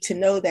I need to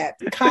know that.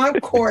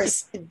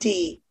 Concourse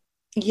D.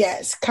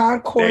 Yes.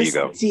 Concourse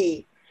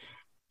D.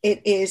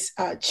 It is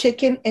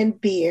chicken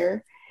and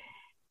beer.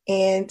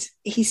 And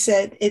he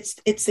said it's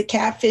the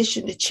catfish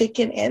and the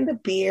chicken and the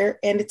beer,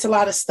 and it's a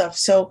lot of stuff.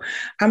 So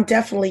I'm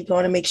definitely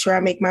going to make sure I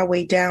make my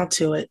way down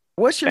to it.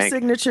 What's your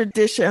signature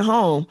dish at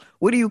home?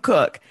 What do you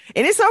cook?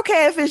 And it's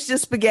okay if it's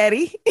just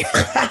spaghetti.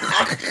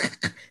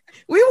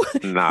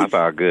 Nah, it's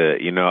all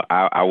good.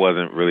 I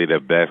wasn't really the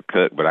best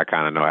cook, but I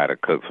kind of know how to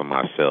cook for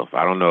myself.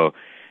 I don't know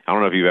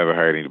if you've ever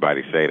heard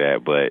anybody say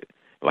that, but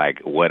like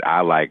what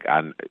I like,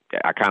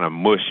 I kind of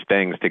mush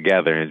things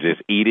together and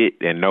just eat it,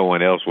 and no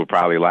one else would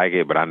probably like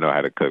it, but I know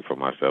how to cook for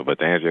myself. But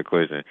to answer your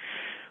question,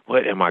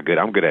 what am I good?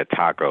 I'm good at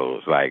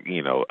tacos, like,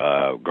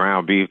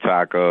 ground beef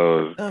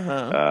tacos.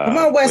 Come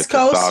on, West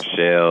Coast. Soft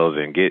shells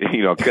and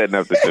cutting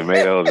up the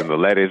tomatoes and the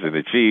lettuce and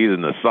the cheese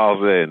and the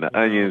salsa and the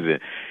onions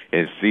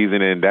and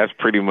seasoning. That's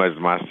pretty much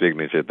my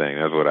signature thing.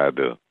 That's what I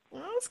do.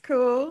 That's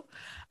cool.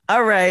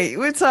 All right.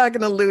 We're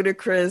talking to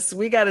Ludacris.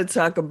 We got to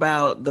talk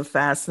about the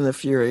Fast and the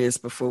Furious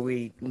before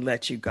we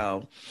let you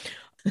go.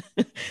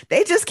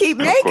 They just keep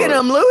making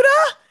them,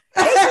 Luda.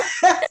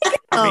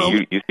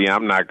 You see,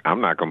 I'm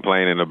not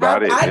complaining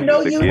about it. I know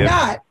you're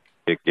not.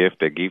 The gift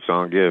that keeps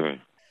on giving.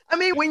 I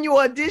mean, when you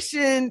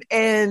auditioned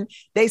and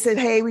they said,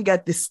 hey, we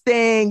got this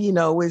thing,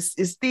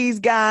 it's these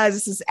guys,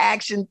 it's this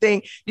action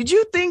thing. Did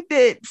you think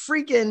that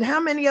freaking, how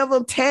many of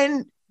them?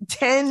 10?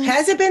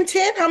 Has it been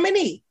 10? How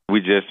many? We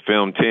just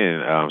filmed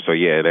 10. So,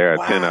 yeah, there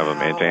are 10 of them.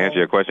 And to answer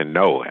your question,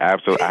 no,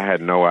 absolutely. I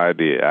had no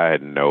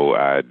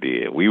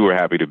idea. We were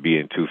happy to be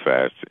in Too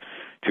Fast,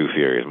 Too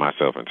Furious,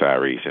 myself and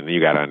Tyrese. And you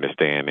got to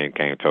understand, then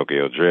came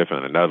Tokyo Drift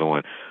and another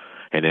one.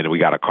 And then we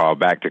got a call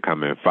back to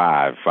come in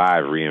 5.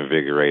 5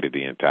 reinvigorated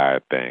the entire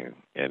thing.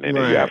 And then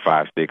you got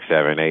 5, 6,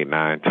 7, 8,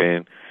 9,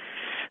 10.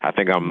 I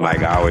think I'm like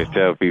I always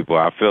tell people,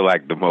 I feel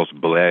like the most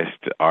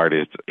blessed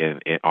artist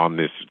on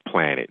this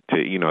planet to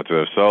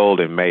have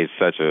sold and made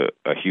such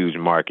a huge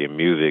mark in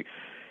music,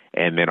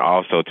 and then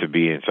also to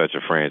be in such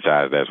a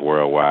franchise that's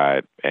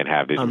worldwide and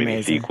have this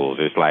many sequels.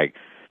 It's like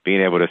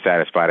being able to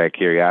satisfy that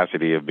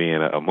curiosity of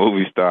being a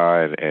movie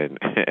star and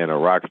a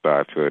rock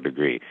star to a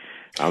degree.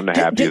 I'm the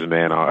happiest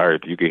man on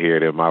earth. You can hear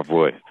it in my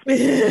voice. Do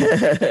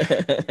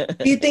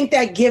you think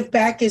that give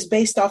back is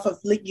based off of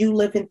you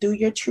living through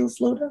your truth,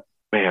 Luda?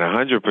 Man,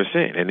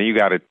 100%. And then you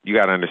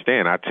gotta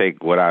understand, I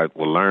take what I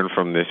will learn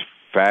from this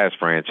Fast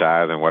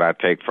franchise and what I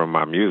take from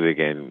my music,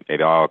 and it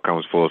all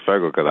comes full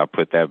circle because I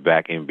put that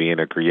back in being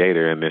a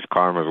creator in this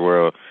Karma's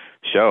World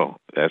show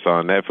that's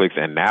on Netflix.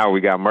 And now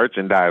we got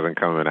merchandising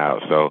coming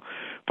out. So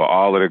for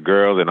all of the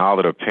girls and all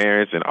of the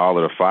parents and all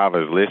of the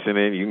fathers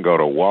listening, you can go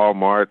to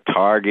Walmart,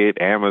 Target,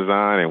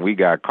 Amazon, and we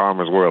got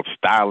Karma's World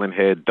styling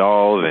head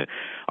dolls and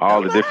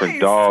all the different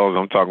dolls.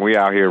 I'm talking, we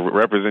out here,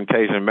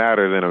 representation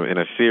matters in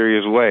a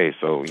serious way.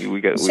 So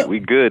we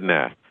good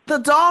now. The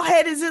doll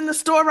head is in the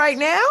store right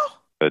now?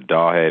 The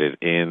doll head is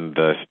in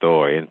the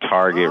store, in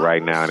Target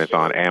right now, and it's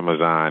on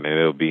Amazon, and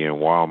it'll be in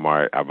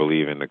Walmart, I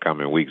believe, in the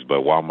coming weeks. But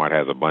Walmart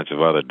has a bunch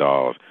of other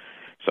dolls.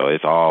 So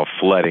it's all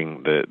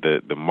flooding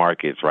the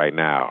markets right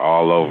now,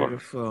 all over.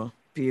 Beautiful,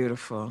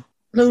 beautiful.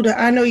 Luda,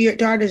 I know your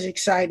daughter's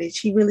excited.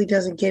 She really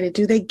doesn't get it.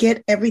 Do they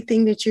get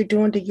everything that you're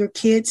doing? Do your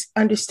kids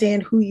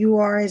understand who you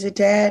are as a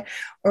dad?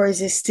 Or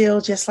is it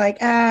still just like,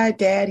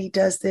 dad, he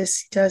does this,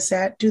 he does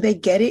that? Do they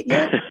get it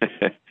yet?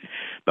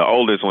 The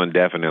oldest one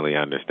definitely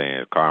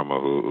understands Karma,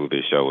 who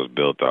this show was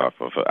built off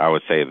of. I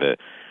would say the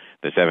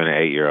 7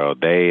 and 8 year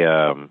old,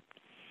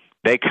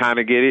 they kind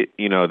of get it.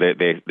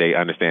 They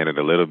understand it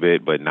a little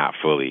bit, but not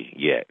fully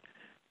yet.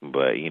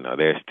 But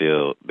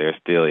they're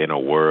still in a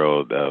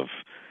world of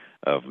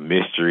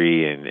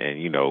mystery and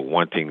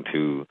wanting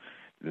to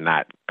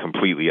not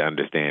completely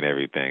understand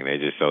everything. They're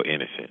just so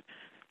innocent,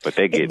 but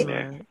they get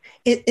there.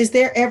 Is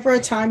there ever a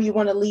time you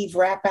want to leave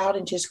rap out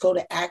and just go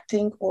to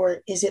acting,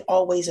 or is it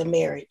always a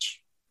marriage?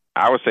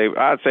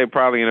 I'd say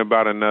probably in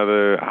about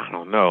another, I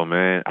don't know,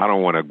 man. I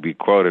don't want to be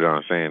quoted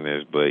on saying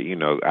this, but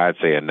I'd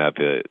say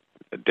another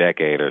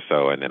decade or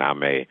so, and then I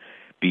may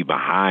be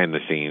behind the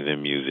scenes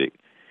in music,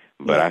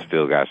 but I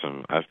still got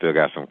some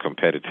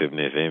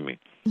competitiveness in me.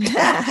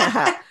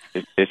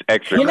 It's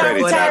extra You're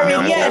credit. Not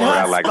retiring yet, that's what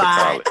I like to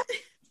call it.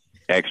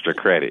 Extra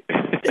credit.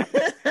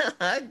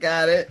 I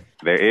got it.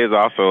 There is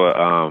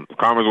also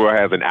Karma's World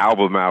has an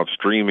album out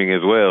streaming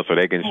as well, so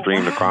they can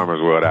stream the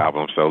Karma's World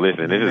album. So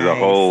listen, this is a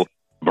whole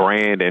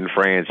brand and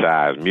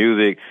franchise: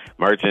 music,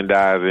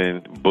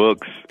 merchandising,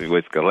 books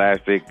with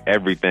Scholastic,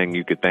 everything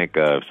you could think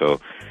of. So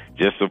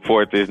just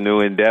support this new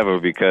endeavor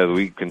because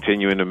we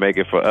continuing to make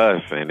it for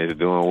us, and it's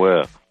doing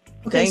well.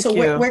 Okay, so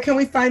where can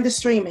we find the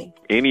streaming?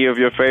 Any of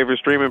your favorite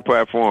streaming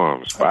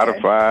platforms,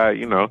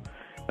 Spotify,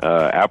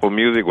 Apple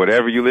Music,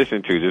 whatever you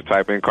listen to, just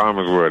type in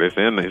Karma's World. It's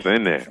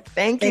in there.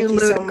 Thank you,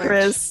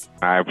 Ludacris.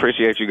 I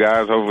appreciate you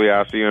guys. Hopefully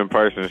I'll see you in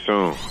person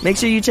soon. Make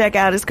sure you check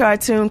out his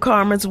cartoon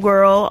Karma's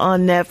World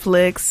on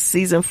Netflix.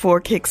 Season 4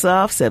 kicks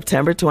off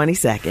September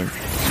 22nd.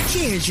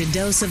 Here's your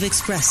dose of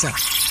espresso.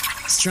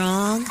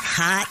 Strong,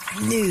 hot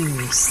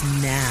news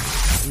now.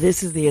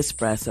 This is the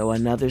Espresso,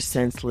 another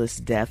senseless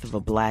death of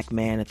a black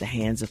man at the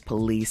hands of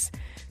police.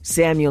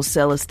 Samuel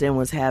Celestin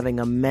was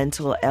having a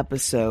mental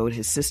episode.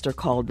 His sister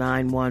called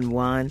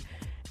 911,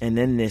 and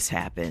then this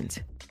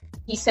happened.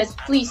 He says,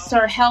 "Please,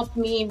 sir, help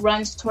me,"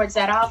 runs towards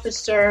that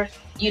officer.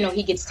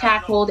 He gets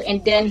tackled,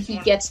 and then he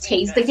gets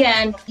tased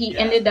again. He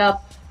ended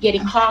up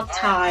getting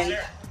hogtied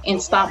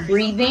and stopped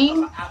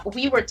breathing.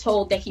 We were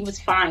told that he was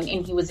fine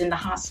and he was in the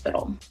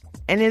hospital.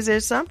 And is there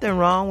something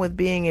wrong with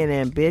being an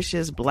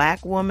ambitious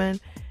black woman?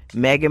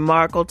 Meghan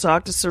Markle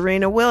talked to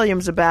Serena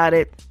Williams about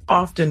it.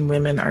 Often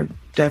women are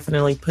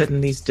definitely put in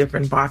these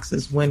different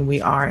boxes when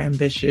we are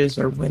ambitious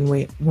or when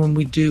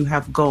we do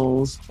have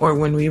goals or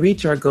when we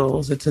reach our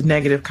goals. It's a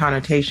negative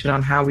connotation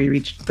on how we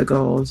reach the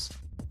goals.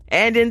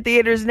 And in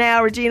theaters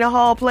now, Regina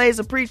Hall plays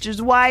a preacher's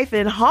wife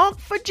in Honk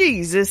for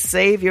Jesus,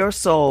 Save Your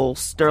Soul.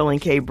 Sterling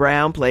K.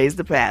 Brown plays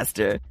the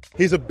pastor.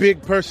 He's a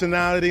big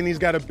personality, and he's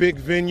got a big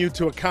venue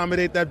to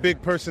accommodate that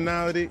big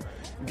personality.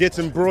 Gets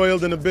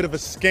embroiled in a bit of a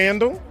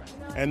scandal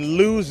and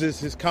loses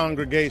his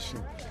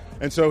congregation.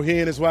 And so he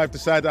and his wife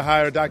decide to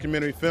hire a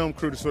documentary film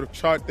crew to sort of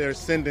chart their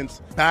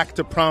ascendance back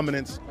to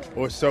prominence,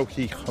 or so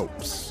he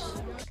hopes.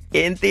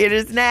 In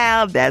theaters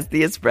now, that's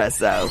the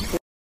Espresso.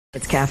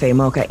 It's Cafe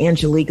Mocha,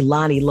 Angelique,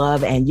 Lonnie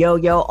Love, and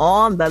Yo-Yo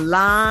on the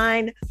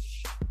line.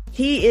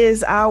 He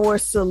is our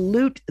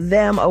Salute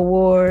Them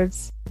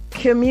Awards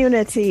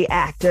community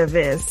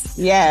activist.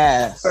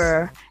 Yes.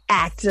 For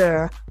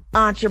actor,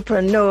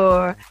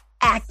 entrepreneur,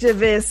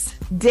 activist,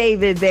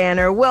 David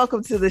Banner.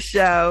 Welcome to the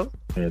show.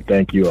 And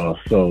thank you all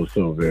so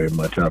very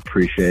much. I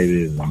appreciate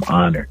it, and I'm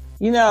honored.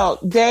 You know,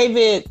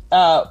 David,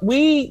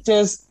 we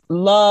just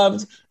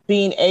loved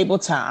being able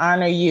to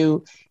honor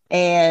you.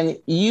 And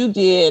you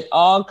did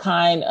all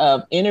kind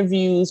of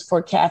interviews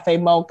for Cafe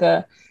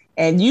Mocha,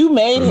 and you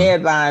made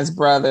headlines,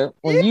 brother,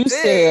 when you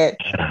said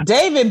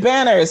David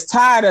Banner is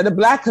tired of the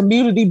Black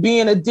community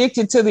being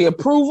addicted to the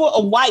approval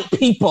of white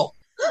people.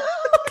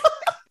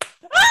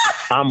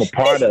 I'm a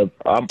part of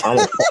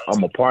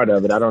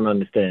it. I don't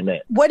understand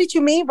that. What did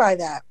you mean by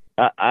that?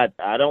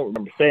 I don't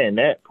understand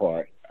that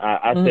part.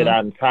 I said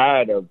I'm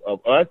tired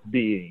of us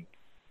being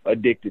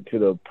addicted to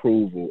the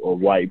approval of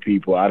white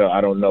people. I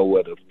don't know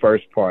where the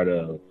first part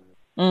of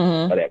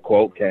that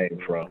quote came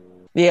from.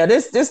 Yeah,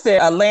 this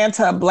the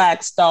Atlanta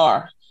Black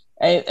Star,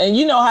 and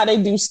you know how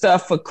they do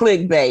stuff for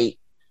clickbait.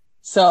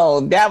 So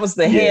that was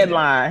the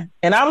headline,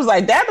 and I was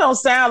like, that don't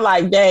sound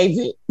like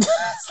David.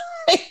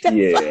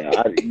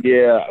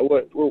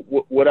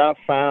 What I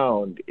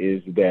found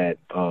is that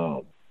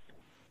I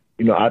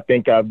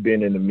think I've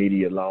been in the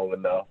media long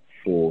enough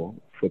for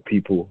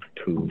people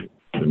to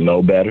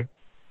know better.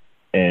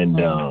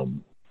 And,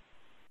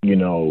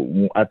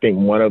 I think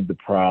one of the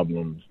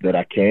problems that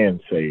I can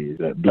say is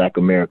that Black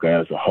America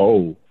as a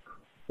whole,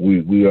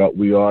 we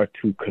are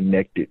too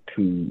connected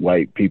to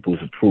white people's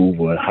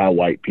approval and how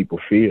white people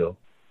feel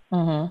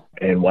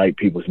and white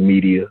people's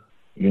media.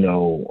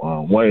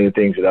 One of the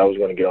things that I was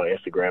going to get on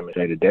Instagram and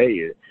say today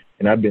is,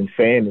 and I've been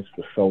saying this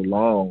for so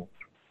long,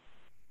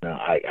 now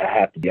I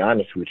have to be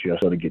honest with you, I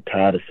sort of get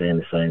tired of saying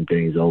the same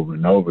things over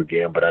and over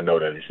again, but I know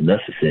that it's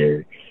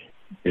necessary.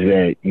 Is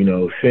that,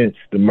 since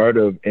the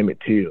murder of Emmett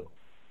Till,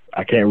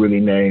 I can't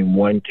really name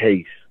one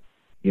case,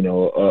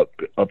 up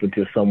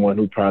until someone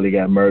who probably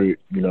got murdered,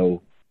 2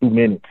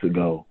 minutes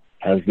ago.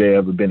 Has there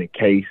ever been a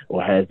case,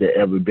 or has there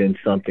ever been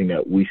something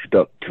that we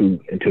stuck to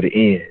until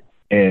the end?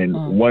 And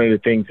one of the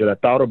things that I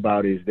thought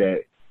about is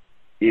that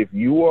if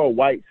you are a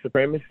white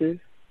supremacist,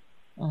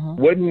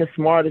 wasn't the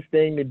smartest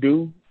thing to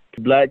do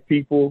to Black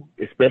people,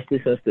 especially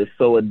since they're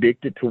so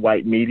addicted to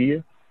white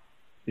media,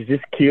 is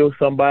just kill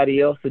somebody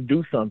else or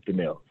do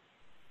something else?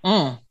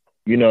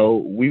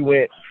 We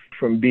went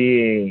from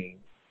being,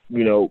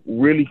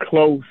 really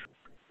close,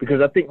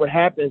 because I think what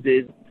happens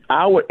is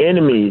our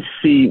enemies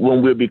see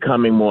when we're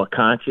becoming more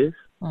conscious.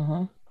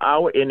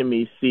 Our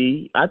enemies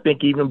see, I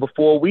think even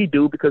before we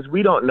do, because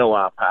we don't know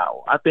our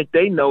power. I think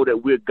they know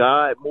that we're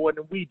God more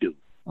than we do.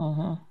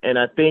 And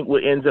I think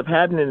what ends up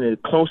happening is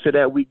the closer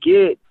that we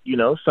get,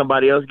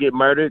 somebody else get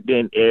murdered,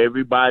 then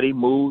everybody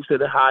moves to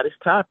the hottest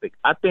topic.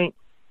 I think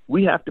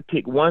we have to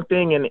pick one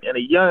thing, and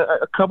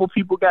a couple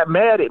people got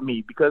mad at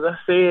me because I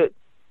said,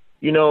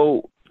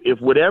 if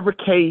whatever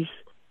case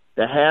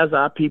that has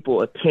our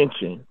people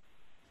attention,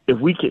 if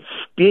we could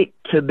stick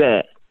to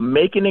that,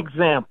 make an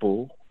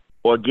example,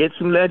 or get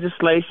some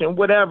legislation,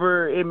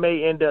 whatever it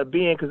may end up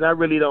being, because I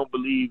really don't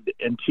believe that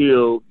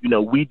until,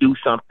 we do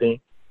something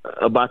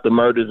about the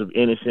murders of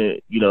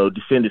innocent,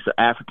 descendants of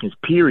Africans,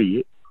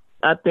 period,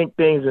 I think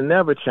things will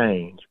never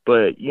change.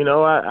 But,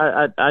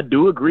 I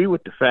do agree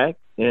with the fact,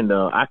 and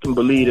I can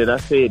believe that I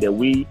said that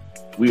we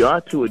are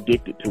too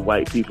addicted to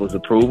white people's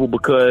approval,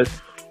 because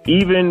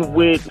even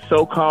with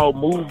so-called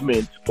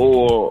movements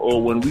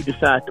or when we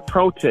decide to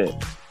protest,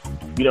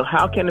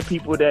 how can the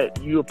people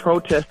that you're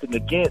protesting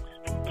against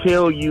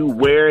tell you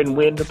where and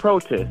when to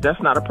protest?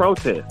 That's not a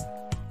protest.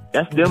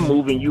 That's them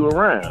moving you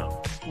around.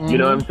 You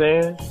know what I'm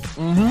saying?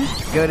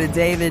 Go to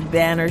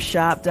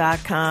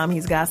davidbannershop.com.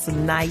 He's got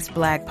some nice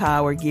Black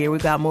Power gear.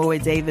 We've got more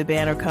with David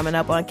Banner coming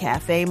up on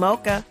Cafe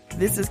Mocha.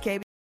 This is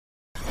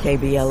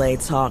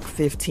KBLA Talk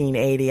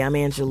 1580. I'm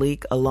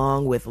Angelique,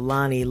 along with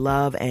Lonnie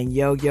Love and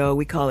Yo-Yo.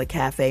 We call it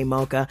Cafe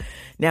Mocha.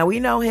 Now, we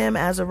know him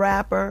as a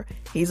rapper.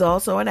 He's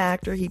also an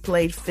actor. He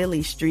played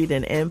Philly Street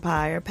in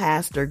Empire,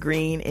 Pastor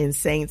Green in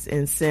Saints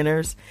and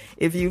Sinners.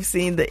 If you've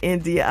seen the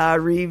India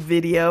Arie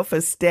video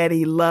for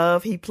Steady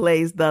Love, he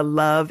plays the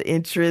love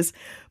interest.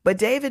 But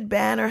David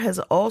Banner has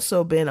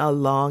also been a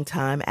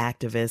longtime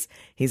activist.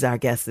 He's our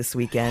guest this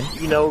weekend.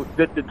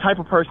 The type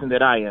of person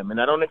that I am, and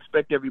I don't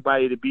expect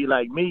everybody to be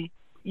like me.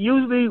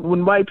 Usually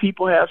when white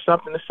people have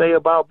something to say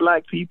about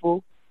Black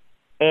people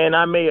and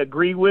I may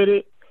agree with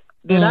it,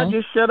 then I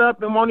just shut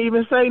up and won't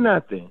even say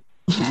nothing.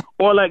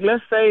 Or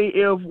let's say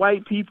if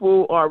white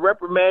people are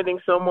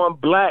reprimanding someone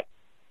Black,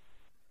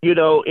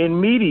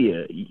 in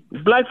media,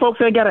 Black folks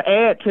ain't got to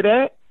add to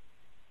that.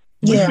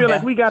 We feel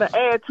like we got to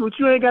add to it.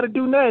 You ain't got to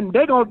do nothing.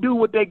 They going to do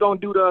what they going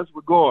to do to us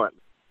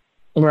regardless.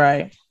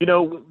 Right.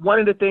 One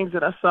of the things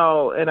that I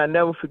saw, and I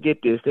never forget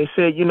this, they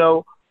said,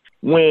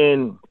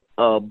 when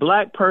a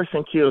Black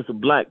person kills a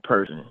Black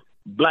person,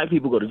 Black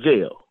people go to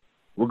jail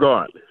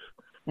regardless.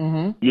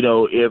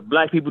 If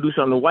Black people do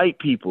something to white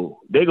people,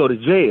 they go to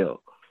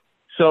jail.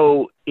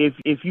 So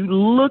if you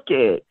look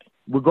at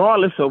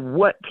regardless of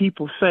what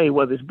people say,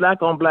 whether it's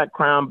black on black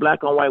crime,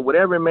 black on white,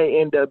 whatever it may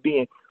end up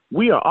being,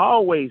 we are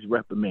always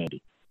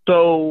reprimanded.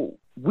 So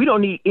we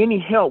don't need any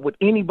help with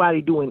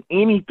anybody doing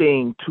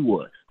anything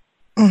to us.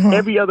 Mm-hmm.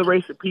 Every other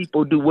race of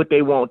people do what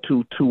they want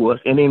to us,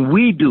 and then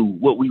we do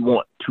what we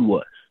want to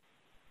us.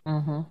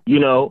 Mm-hmm. You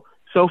know,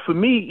 so for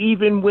me,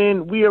 even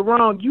when we are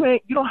wrong, you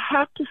don't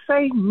have to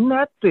say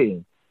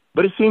nothing.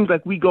 But it seems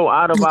like we go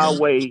out of our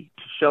way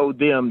to show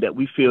them that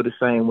we feel the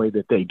same way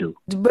that they do.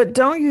 But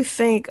don't you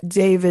think,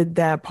 David,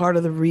 that part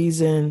of the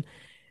reason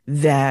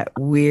that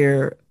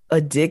we're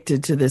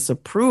addicted to this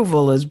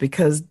approval is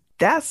because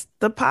that's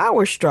the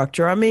power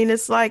structure? I mean,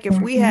 it's like if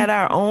we had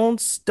our own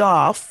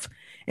stuff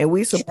and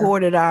we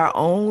supported our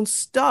own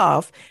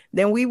stuff,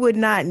 then we would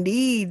not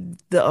need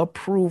the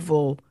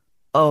approval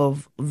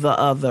of the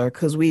other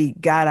because we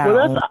got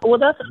our own.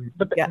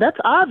 That's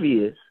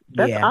obvious.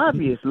 That's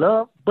obvious,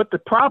 love. But the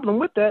problem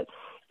with that,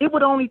 it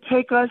would only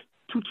take us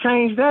to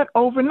change that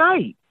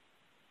overnight.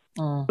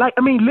 Like,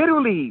 I mean,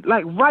 literally,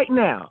 like right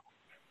now,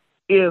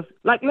 if,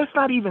 like, let's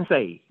not even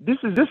say, this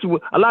is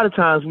what, a lot of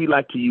times we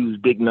like to use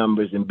big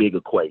numbers and big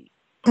equations.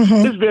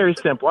 Mm-hmm. It's very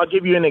simple. I'll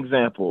give you an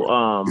example.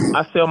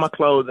 I sell my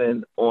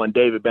clothing on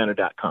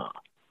davidbanner.com.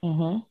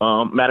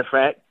 Mm-hmm. Matter of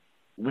fact,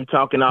 we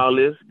talking all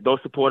this, go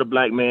support a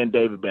black man,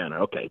 David Banner.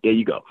 Okay, there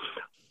you go.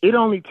 It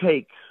only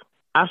takes,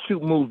 I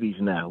shoot movies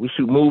now. We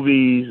shoot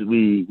movies.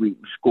 We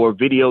score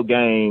video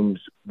games.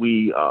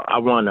 I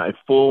run a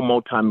full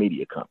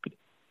multimedia company.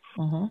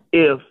 Mm-hmm.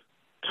 If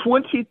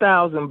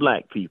 20,000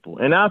 black people,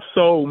 and I've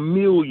sold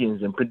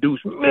millions and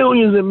produced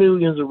millions and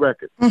millions of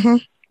records, mm-hmm.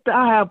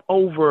 I have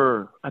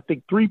over, I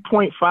think,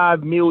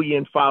 3.5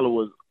 million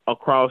followers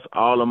across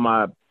all of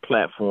my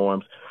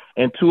platforms,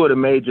 and 2 of the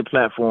major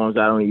platforms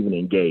I don't even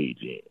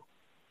engage in.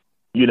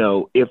 You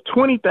know, if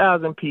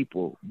 20,000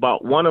 people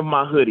bought one of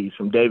my hoodies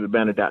from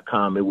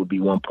davidbanner.com, it would be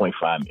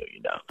 $1.5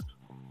 million.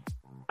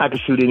 I could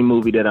shoot any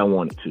movie that I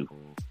wanted to.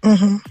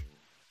 Mm-hmm.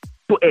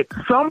 So at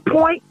some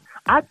point,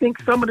 I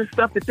think some of the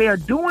stuff that they are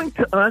doing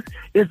to us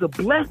is a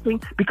blessing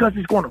because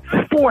it's going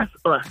to force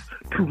us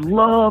to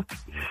love,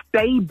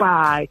 stay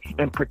by,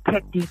 and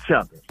protect each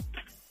other.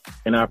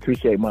 And I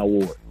appreciate my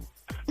award.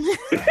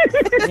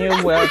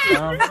 You're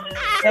welcome.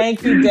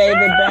 Thank you,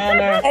 David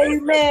Banner.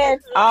 Amen.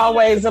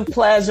 Always a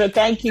pleasure.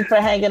 Thank you for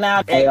hanging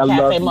out at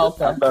Cafe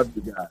Mocha. I love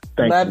you guys.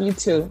 Love you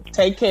too.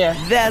 Take care.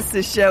 That's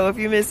the show. If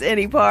you miss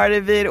any part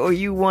of it or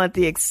you want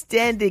the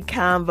extended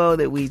convo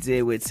that we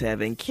did with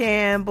Tevin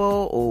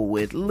Campbell or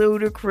with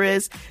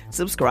Ludacris,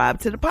 subscribe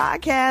to the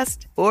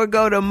podcast or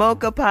go to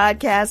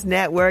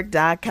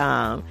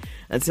mochapodcastnetwork.com.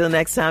 Until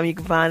next time, you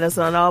can find us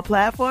on all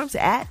platforms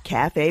at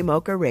Cafe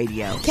Mocha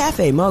Radio.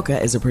 Cafe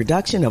Mocha is a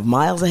production of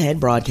Miles Ahead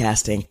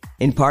Broadcasting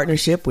in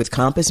partnership with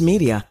Compass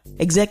Media.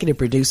 Executive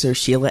producer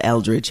Sheila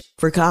Eldridge.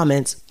 For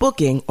comments,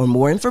 booking, or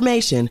more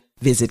information,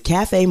 visit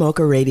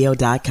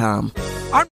cafemocharadio.com.